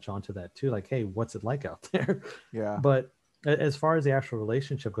kind of latch onto that too? Like, hey, what's it like out there? Yeah. But as far as the actual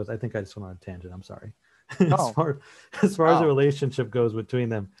relationship goes, I think I just went on a tangent. I'm sorry. as Oh. far as far as the Oh. relationship goes between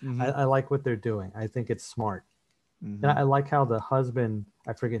them, Mm-hmm. I like what they're doing. I think it's smart. Mm-hmm. And I like how the husband,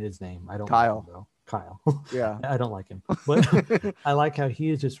 I forget his name. I don't like him Kyle. though. Kyle. Yeah. I don't like him. But I like how he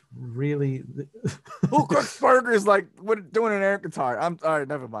is just really Who cooks burgers like what doing an air guitar? I'm all right,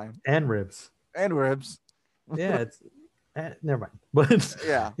 never mind. and ribs. And ribs. Yeah, it's never mind. But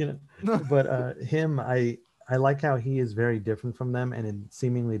Yeah. but him, I like how he is very different from them and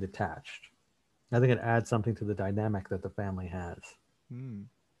seemingly detached. I think it adds something to the dynamic that the family has.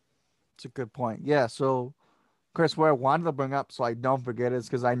 It's a good point. Yeah. So, Chris, what I wanted to bring up so I don't forget is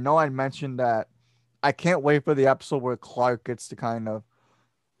because I know I mentioned that I can't wait for the episode where Clark gets to kind of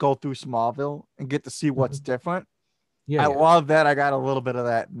go through Smallville and get to see what's Mhm. different. Yeah, I yeah. love that. I got a little bit of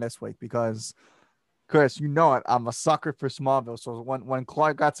that in this week because, Chris, you know it. I'm a sucker for Smallville. So when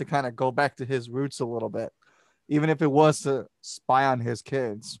Clark got to kind of go back to his roots a little bit, even if it was to spy on his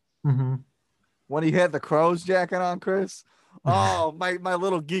kids, Mm-hmm. when he had the crow's jacket on, Chris, oh, my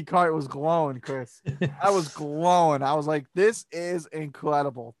little geek heart was glowing, Chris. I was glowing. I was like, this is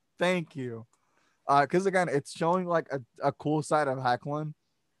incredible. Thank you. Because again, it's showing like a cool side of Hecklin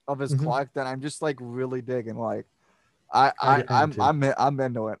of his Hmm. Clark that I'm just like really digging. Like I am too. I'm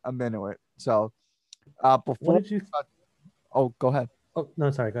into it. I'm into it. So What before did you? oh, go ahead. Oh no,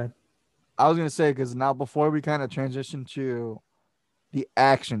 sorry. Go ahead. I was gonna say because now before we kind of transition to the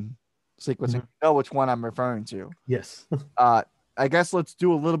action sequence, and Hmm. you know which one I'm referring to. Yes. Uh, I guess let's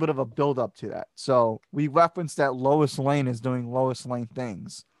do a little bit of a build up to that. So we referenced that Lois Lane is doing Lois Lane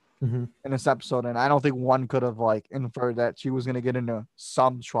things Hmm. in this episode, and I don't think one could have like inferred that she was gonna get into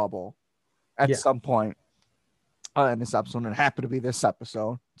some trouble at Yeah. some point in this episode, and it happened to be this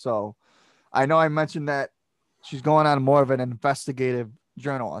episode. So I know I mentioned that she's going on more of an investigative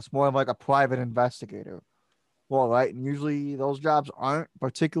journalist, more of like a private investigator. Well, right, and usually those jobs aren't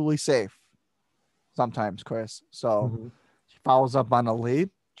particularly safe sometimes, Chris. So Hmm. she follows up on a lead.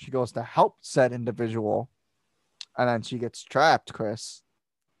 She goes to help said individual, and then she gets trapped, Chris.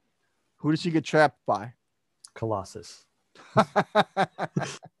 Who does she get trapped by? Colossus,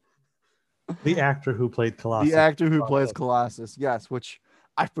 the actor who played The Colossus. actor who plays Colossus, yes, which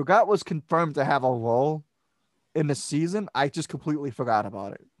I forgot was confirmed to have a role in the season. I just completely forgot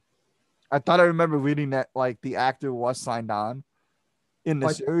about it. I thought I remember reading that like the actor was signed on in the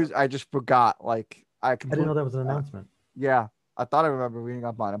I series. I just forgot. Like I didn't completely know that was an forgot. announcement. Yeah, I thought I remember reading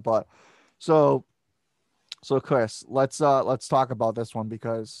up on it, but so Chris, let's talk about this one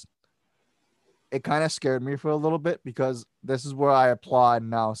because it kind of scared me for a little bit because this is where I applaud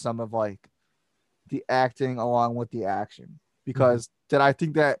now some of like the acting along with the action. Hmm. Because did I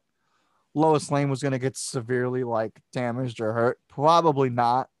think that Lois Lane was gonna get severely like damaged or hurt? Probably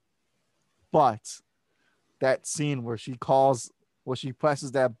not. But that scene where she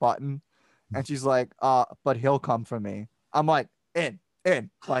presses that button and she's like, but he'll come for me. I'm like, in.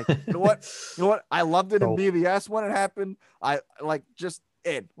 Like, you know what? You know what? I loved it in So BVS when it happened. I like just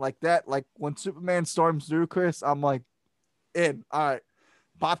in like that. Like when Superman storms through, Chris, I'm like, in. All right.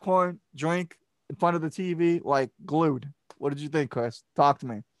 Popcorn, drink in front of the TV, like glued. What did you think, Chris? Talk to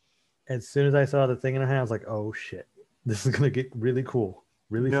me. as soon as I saw the thing in her hand, I was like, "Oh shit, this is gonna get really cool,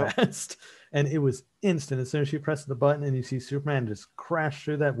 really Yep. fast." And it was instant. As soon as she presses the button and you see Superman just crash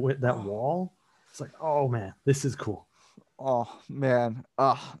through that wall, it's like, oh man, this is cool. Oh man.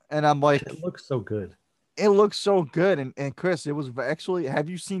 And I'm like, It looks so good. it looks so good. And Chris, it was actually, have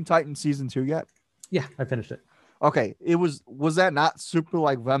you seen Titan season 2 yet? Yeah, I finished it. Okay. Was that not super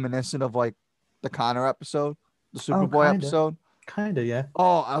like reminiscent of like the Connor episode, the Oh, Superboy episode? kinda, yeah.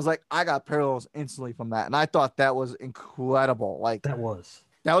 Oh, I was like, I got parallels instantly from that. And I thought that was incredible. Like, That was.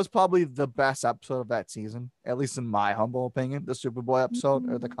 that was probably the best episode of that season, at least in my humble opinion. The Superboy episode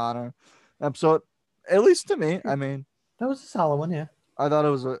or the Connor episode, at least to me. I mean, That was a solid one, yeah. I thought it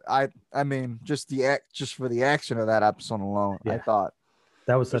was I mean, just for the action of that episode alone, I Yeah, thought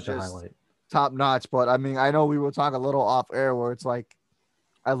that was it was such a just highlight. top notch. But I mean, I know we were talking a little off air where it's like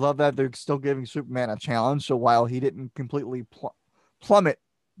I love that they're still giving Superman a challenge. So while he didn't completely plummet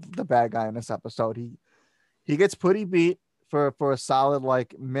the bad guy in this episode, he gets pretty beat for a solid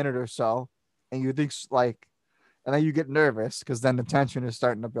like minute or so, and you think like, and then you get nervous because then the tension is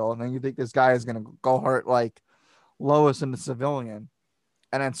starting to build, and then you think this guy is gonna go hurt like Lois and the civilian,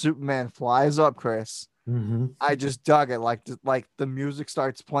 and then Superman flies up, Chris. Mm-hmm. I just dug it. Like the music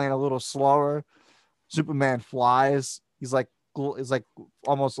starts playing a little slower. Superman flies. He's like is like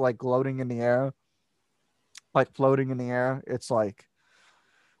almost like gloating in the air, like floating in the air. It's like,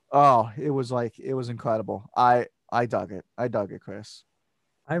 oh, it was incredible. I dug it. I dug it, Chris.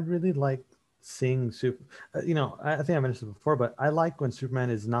 I really like seeing Super. I think I mentioned it before, but I like when Superman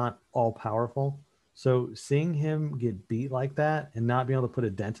is not all powerful. So seeing him get beat like that and not being able to put a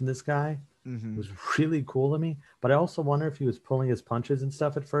dent in this guy Mm-hmm. was really cool to me. But I also wonder if he was pulling his punches and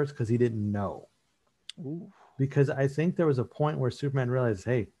stuff at first because he didn't know. Ooh. Because I think there was a point where Superman realized,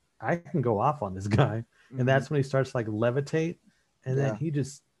 hey, I can go off on this guy, and Mm-hmm. that's when he starts like levitate, and then Yeah. he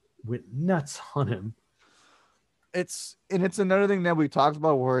just went nuts on him. It's another thing that we talked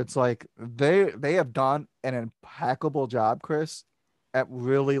about where it's like they have done an impeccable job, Chris, at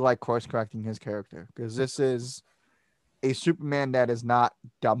really like course correcting his character because this is a Superman that is not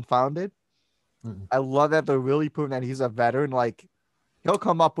dumbfounded. Mm-mm. I love that they're really proving that he's a veteran. Like he'll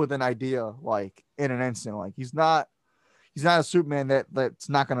come up with an idea like in an instant. Like he's not a Superman that's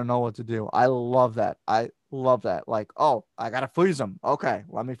not gonna know what to do. I love that. I love that. Like, oh, I gotta freeze him. Okay,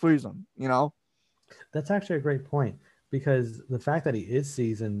 let me freeze him. You know? That's actually a great point because the fact that he is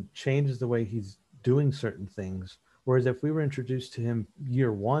seasoned changes the way he's doing certain things. Whereas if we were introduced to him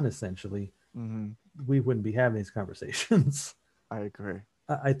year one, essentially, Mm-hmm. we wouldn't be having these conversations. I agree.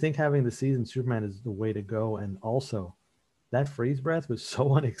 I think having the seasoned Superman is the way to go. And also, that freeze breath was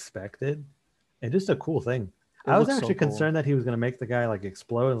so unexpected and just a cool thing. It I was looks so actually cool. concerned that he was going to make the guy like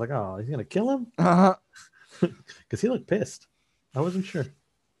explode. I was like, oh, he's going to kill him? Uh-huh. Because he looked pissed. I wasn't sure.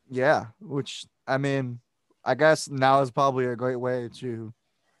 Yeah, which I mean, I guess now is probably a great way to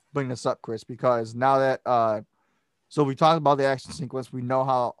bring this up, Chris, because now that so we talked about the action sequence, we know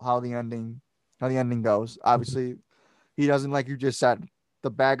how the ending goes. Obviously, he doesn't like you just said. The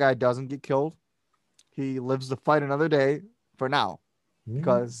bad guy doesn't get killed. He lives to fight another day for now, Mm.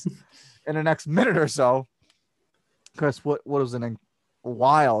 because in the next minute or so, Chris, what was an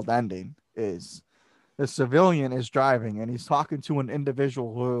wild ending is the civilian is driving and he's talking to an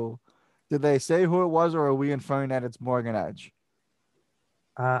individual who, did they say who it was, or are we inferring that it's Morgan Edge?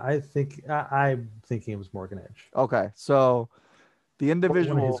 I'm thinking it was Morgan Edge Okay, so the or one of his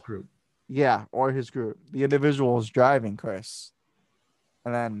individual, group. yeah, or his group, the individual is driving, Chris,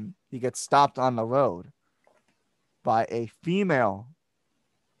 and then he gets stopped on the road by a female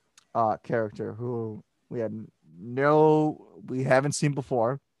character who we haven't seen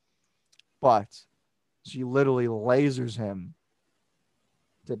before, but she literally lasers him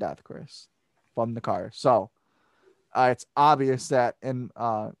to death, Chris, from the car. So it's obvious that in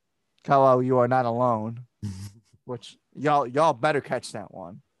Kal-El, you are not alone, which y'all better catch that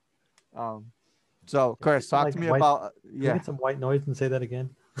one. Um, so Chris, talk Like to me white. about Can we get some white noise and say that again?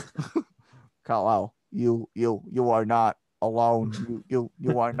 Kal-El. You are not alone. You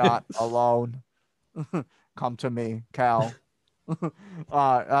are not alone. Come to me, Cal.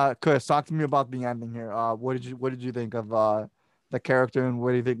 Chris, talk to me about the ending here. What did you think of the character, and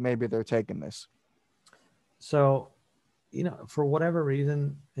where do you think maybe they're taking this? So, for whatever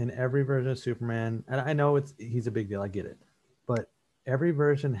reason, in every version of Superman, and I know he's a big deal, I get it, but every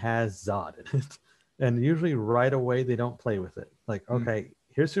version has Zod in it, and usually right away they don't play with it. Like, okay,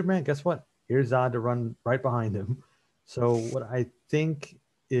 here's Superman. Guess what? Here's Zod to run right behind him. So what I think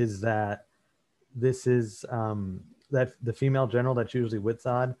is that this is that the female general that's usually with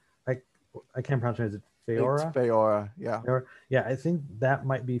Zod. I can't pronounce it. Is it It's Feora? Feora, yeah. Yeah, I think that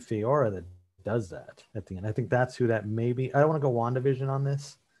might be Feora that does that at the end. I think that's who that maybe. I don't want to go WandaVision on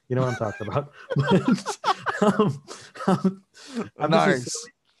this. You know what I'm talking about. But, um, I'm just assuming Nice.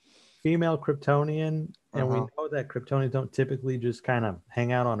 female Kryptonian, and we Uh-huh. know that Kryptonians don't typically just kind of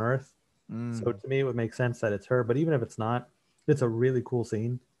hang out on Earth. So Mm. to me, it would make sense that it's her. But even if it's not, it's a really cool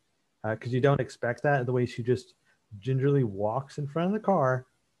scene because you don't expect that. The way she just gingerly walks in front of the car,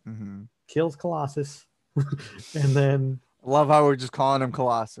 Mm-hmm. kills Colossus, and then Love how we're just calling him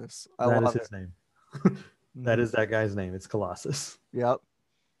Colossus. I that is love it. his name. That Mm-hmm. is that guy's name. It's Colossus. Yep.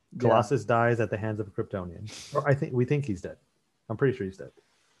 Yeah. Colossus dies at the hands of a Kryptonian, or we think he's dead. I'm pretty sure he's dead.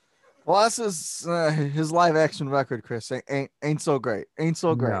 Colossus, his live action record, Chris, ain't so great. Ain't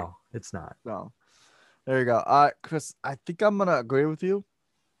so great. No, it's not. No. There you go. Chris, I think I'm gonna agree with you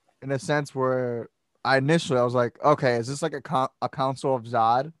in a sense where I was like, okay, is this like a council of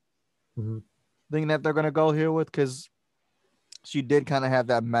Zod Mhm. thing that they're gonna go here with? Because she did kind of have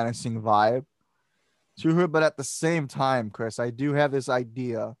that menacing vibe to her, but at the same time, Chris, I do have this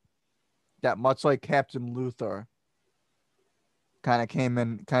idea that much like Captain Luthor kind of came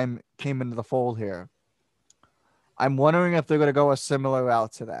into the fold here. I'm wondering if they're gonna go a similar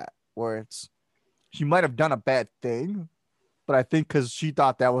route to that, where it's she might have done a bad thing, but I think because she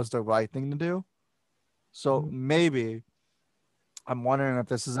thought that was the right thing to do. So Mhm. maybe I'm wondering if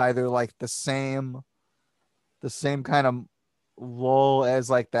this is either like the same kind of role as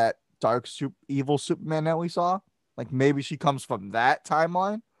like that evil Superman that we saw. Like maybe she comes from that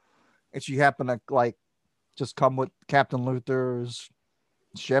timeline and she happened to like just come with Captain Luther's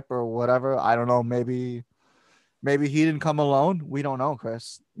ship or whatever. I don't know. Maybe he didn't come alone. We don't know,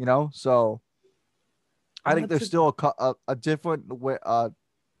 Chris. So I Well, think that's there's a still a different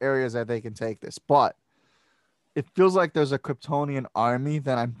areas that they can take this, but it feels like there's a Kryptonian army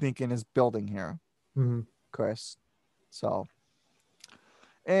that I'm thinking is building here, mhm. Chris. So,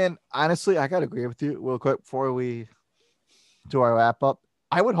 and honestly, I gotta agree with you real quick before we do our wrap up.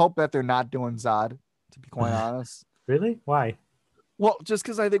 I would hope that they're not doing Zod, to be quite honest. Really? Why? Well, just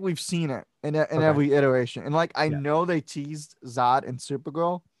because I think we've seen it in Okay. every iteration, and like I Yeah. know they teased Zod and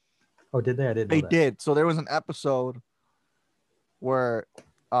Supergirl. Oh, did they? I didn't know They that. did. So there was an episode where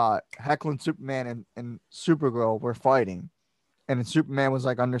Heckling Superman and Supergirl were fighting, and then Superman was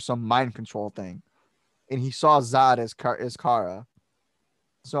like under some mind control thing, and he saw Zod as Kara.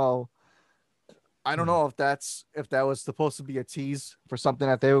 So I don't Hmm. know if that was supposed to be a tease for something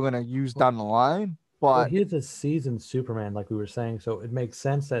that they were gonna use Well, down the line, well, but he's a seasoned Superman, like we were saying, so it makes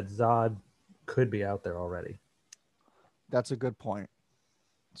sense that Zod could be out there already. that's a good point.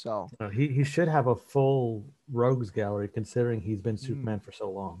 So, He should have a full rogues gallery considering he's been mm, Superman for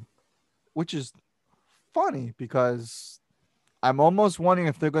so long. which is funny because I'm almost wondering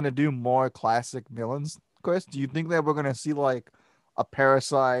if they're gonna do more classic villains. Chris, do you think that we're gonna see like a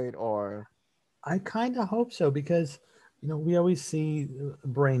Parasite or I kind of hope so because we always see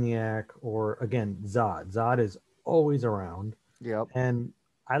Brainiac or again Zod. Zod is always around, yep, and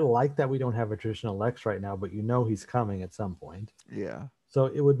I like that we don't have a traditional Lex right now, but he's coming at some point. yeah, So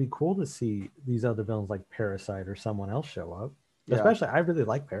it would be cool to see these other villains like Parasite or someone else show up. yeah, Especially, I really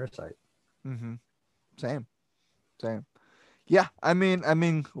like Parasite. mm-hmm. Same, same. Yeah,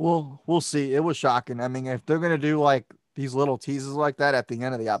 we'll see. It was shocking. I mean, if they're gonna do like these little teases like that at the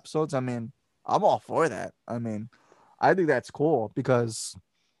end of the episodes, I'm all for that. I think that's cool because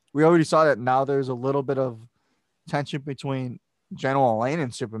we already saw that now there's a little bit of tension between General Lane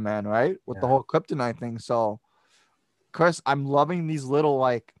and Superman, right? With the Yeah. whole kryptonite thing. So, Chris, I'm loving these little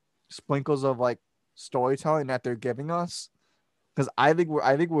like sprinkles of like storytelling that they're giving us because I think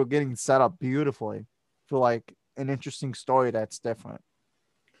we're getting set up beautifully for like an interesting story that's different.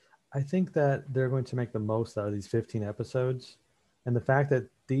 I think that they're going to make the most out of these 15 episodes. And the fact that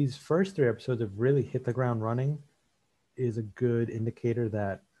these first three episodes have really hit the ground running is a good indicator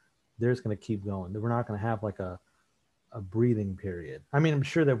that they're just going to keep going. That we're not going to have like a breathing period. I mean, I'm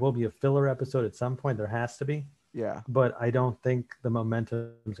sure there will be a filler episode at some point. There has to be. Yeah. But I don't think the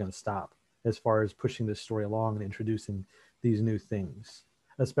momentum is going to stop as far as pushing this story along and introducing these new things.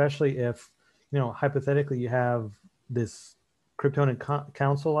 Especially if, hypothetically, you have this Kryptonian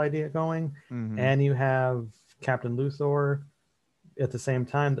Council idea going, Mm-hmm. and you have Captain Luthor at the same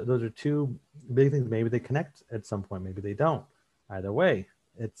time. Those are two big things. Maybe they connect at some point. Maybe they don't. Either way,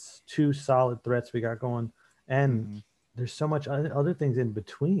 it's two solid threats we got going, and Mm-hmm. there's so much other things in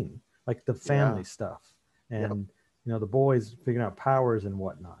between, like the Yeah. family stuff, Yep. and the boys figuring out powers and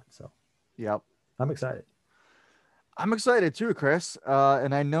whatnot. So Yep. I'm excited. I'm excited too, Chris.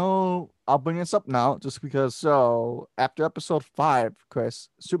 And I know I'll bring this up now just because. So after episode 5, Chris,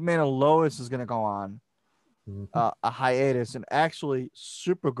 Superman and Lois is gonna go on Mhm. a hiatus, and actually,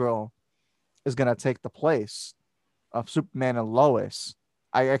 Supergirl is gonna take the place of Superman and Lois.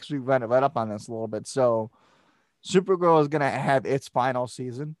 I actually read up on this a little bit. So Supergirl is gonna have its final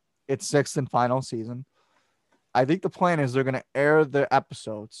season, its sixth and final season. I think the plan is they're gonna air the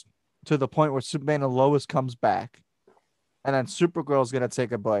episodes to the point where Superman and Lois comes back, and then Supergirl's gonna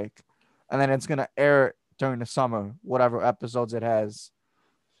take a break, and then it's gonna air during the summer, whatever episodes it has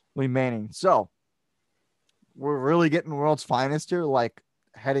remaining. So we're really getting world's finest here, like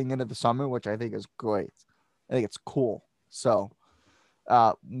heading into the summer, which I think is great. I think it's cool. So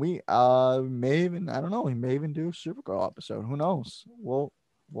we may even, I don't know, we may even do a Supergirl episode. Who knows? We'll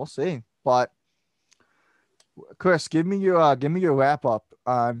see. But Chris, give me your wrap up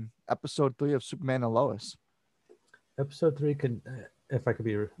on episode 3 of Superman and Lois. Episode 3 can, if I could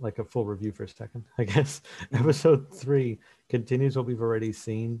be like a full review for a second, I guess. Episode 3 continues what we've already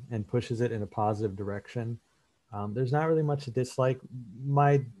seen and pushes it in a positive direction. There's not really much to dislike.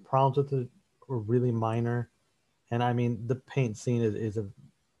 My problems with it were really minor. And I mean, the paint scene is a,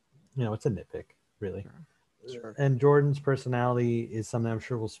 it's a nitpick, really. Sure. And Jordan's personality is something I'm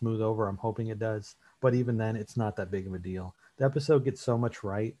sure will smooth over. I'm hoping it does. But even then, it's not that big of a deal. The episode gets so much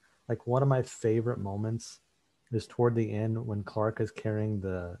right. Like, one of my favorite moments is toward the end when Clark is carrying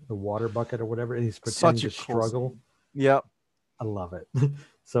the water bucket or whatever, and he's pretending to struggle. Scene. Yep. I love it.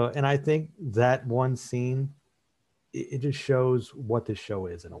 So, and I think that one scene, it just shows what the show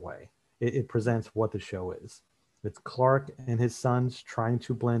is in a way. It presents what the show is. It's Clark and his sons trying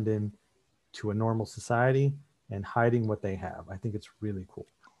to blend in to a normal society and hiding what they have. I think it's really cool.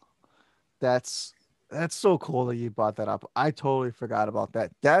 That's so cool that you brought that up. I totally forgot about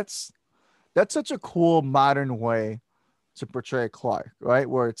that. That's such a cool modern way to portray Clark, right?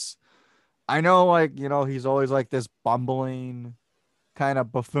 Where it's, I know, like, he's always like this bumbling kind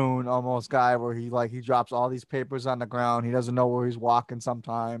of buffoon almost guy where he drops all these papers on the ground. He doesn't know where he's walking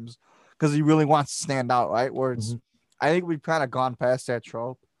sometimes because he really wants to stand out, right? Where it's, I think we've kind of gone past that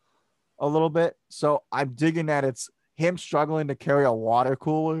trope a little bit. So I'm digging that it's him struggling to carry a water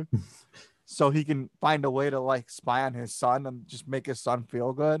cooler so he can find a way to like spy on his son and just make his son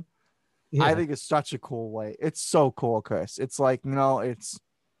feel good. Yeah. I think it's such a cool way. It's so cool, Chris. It's like,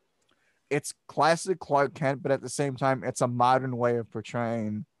 it's classic Clark Kent, but at the same time, it's a modern way of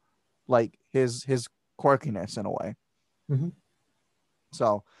portraying like his quirkiness in a way. Mm-hmm.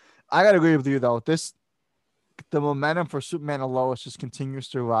 So I gotta agree with you though. The momentum for Superman and Lois just continues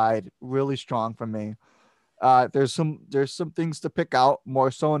to ride really strong for me. There's some things to pick out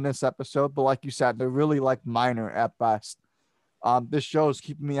more so in this episode, but like you said, they're really like minor at best. This show is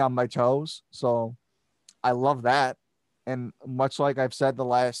keeping me on my toes, so I love that. And much like I've said the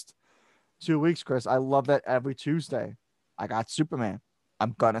last 2 weeks, Chris, I love that every Tuesday I got Superman.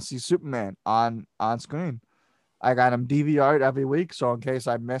 I'm gonna see Superman on screen. I got him DVR'd every week, so in case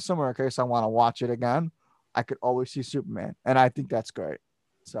I miss him or in case I want to watch it again, I could always see Superman, and I think that's great.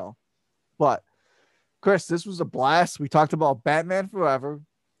 So, but Chris, this was a blast. We talked about Batman Forever,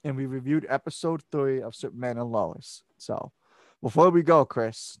 and we reviewed episode 3 of Superman and Lois. So, before we go,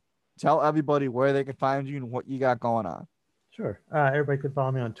 Chris, tell everybody where they can find you and what you got going on. Sure. Everybody could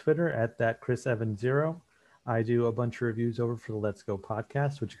follow me on Twitter at that Chris Evans 0. I do a bunch of reviews over for the Let's Go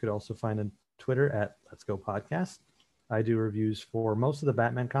podcast, which you could also find on Twitter at Let's Go Podcast. I do reviews for most of the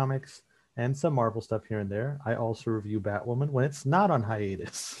Batman comics and some Marvel stuff here and there. I also review Batwoman when it's not on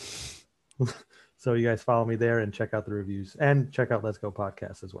hiatus. So you guys follow me there and check out the reviews and check out Let's Go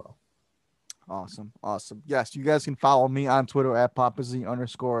Podcast as well. Awesome. Yes, you guys can follow me on Twitter at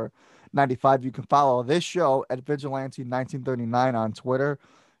PapaZ_95. You can follow this show at Vigilante1939 on Twitter.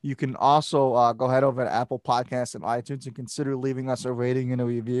 You can also go head over to Apple Podcasts and iTunes and consider leaving us a rating and a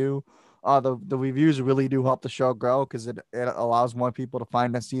review. The reviews really do help the show grow because it allows more people to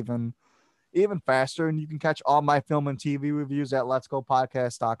find us even faster. And you can catch all my film and TV reviews at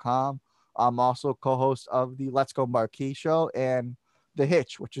letsgopodcast.com. I'm also co-host of the Let's Go Marquee show and The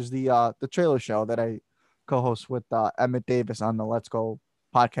Hitch, which is the trailer show that I co-host with Emmett Davis on the Let's Go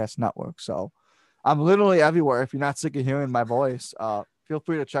Podcast Network. So I'm literally everywhere. If you're not sick of hearing my voice, feel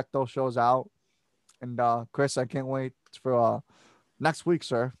free to check those shows out. And Chris, I can't wait for next week,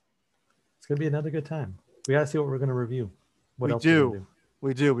 sir. It's gonna be another good time. We gotta see what we're gonna review. We do.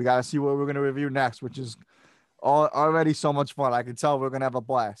 We gotta see what we're gonna review next, which is already so much fun. I can tell we're gonna have a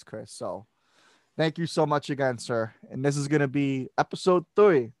blast, Chris. So thank you so much again, sir. And this is gonna be episode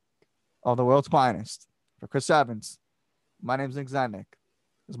 3 of The World's Finest for Chris Evans. My name's Nick Zednik.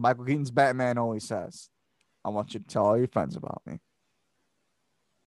 As Michael Keaton's Batman always says, I want you to tell all your friends about me.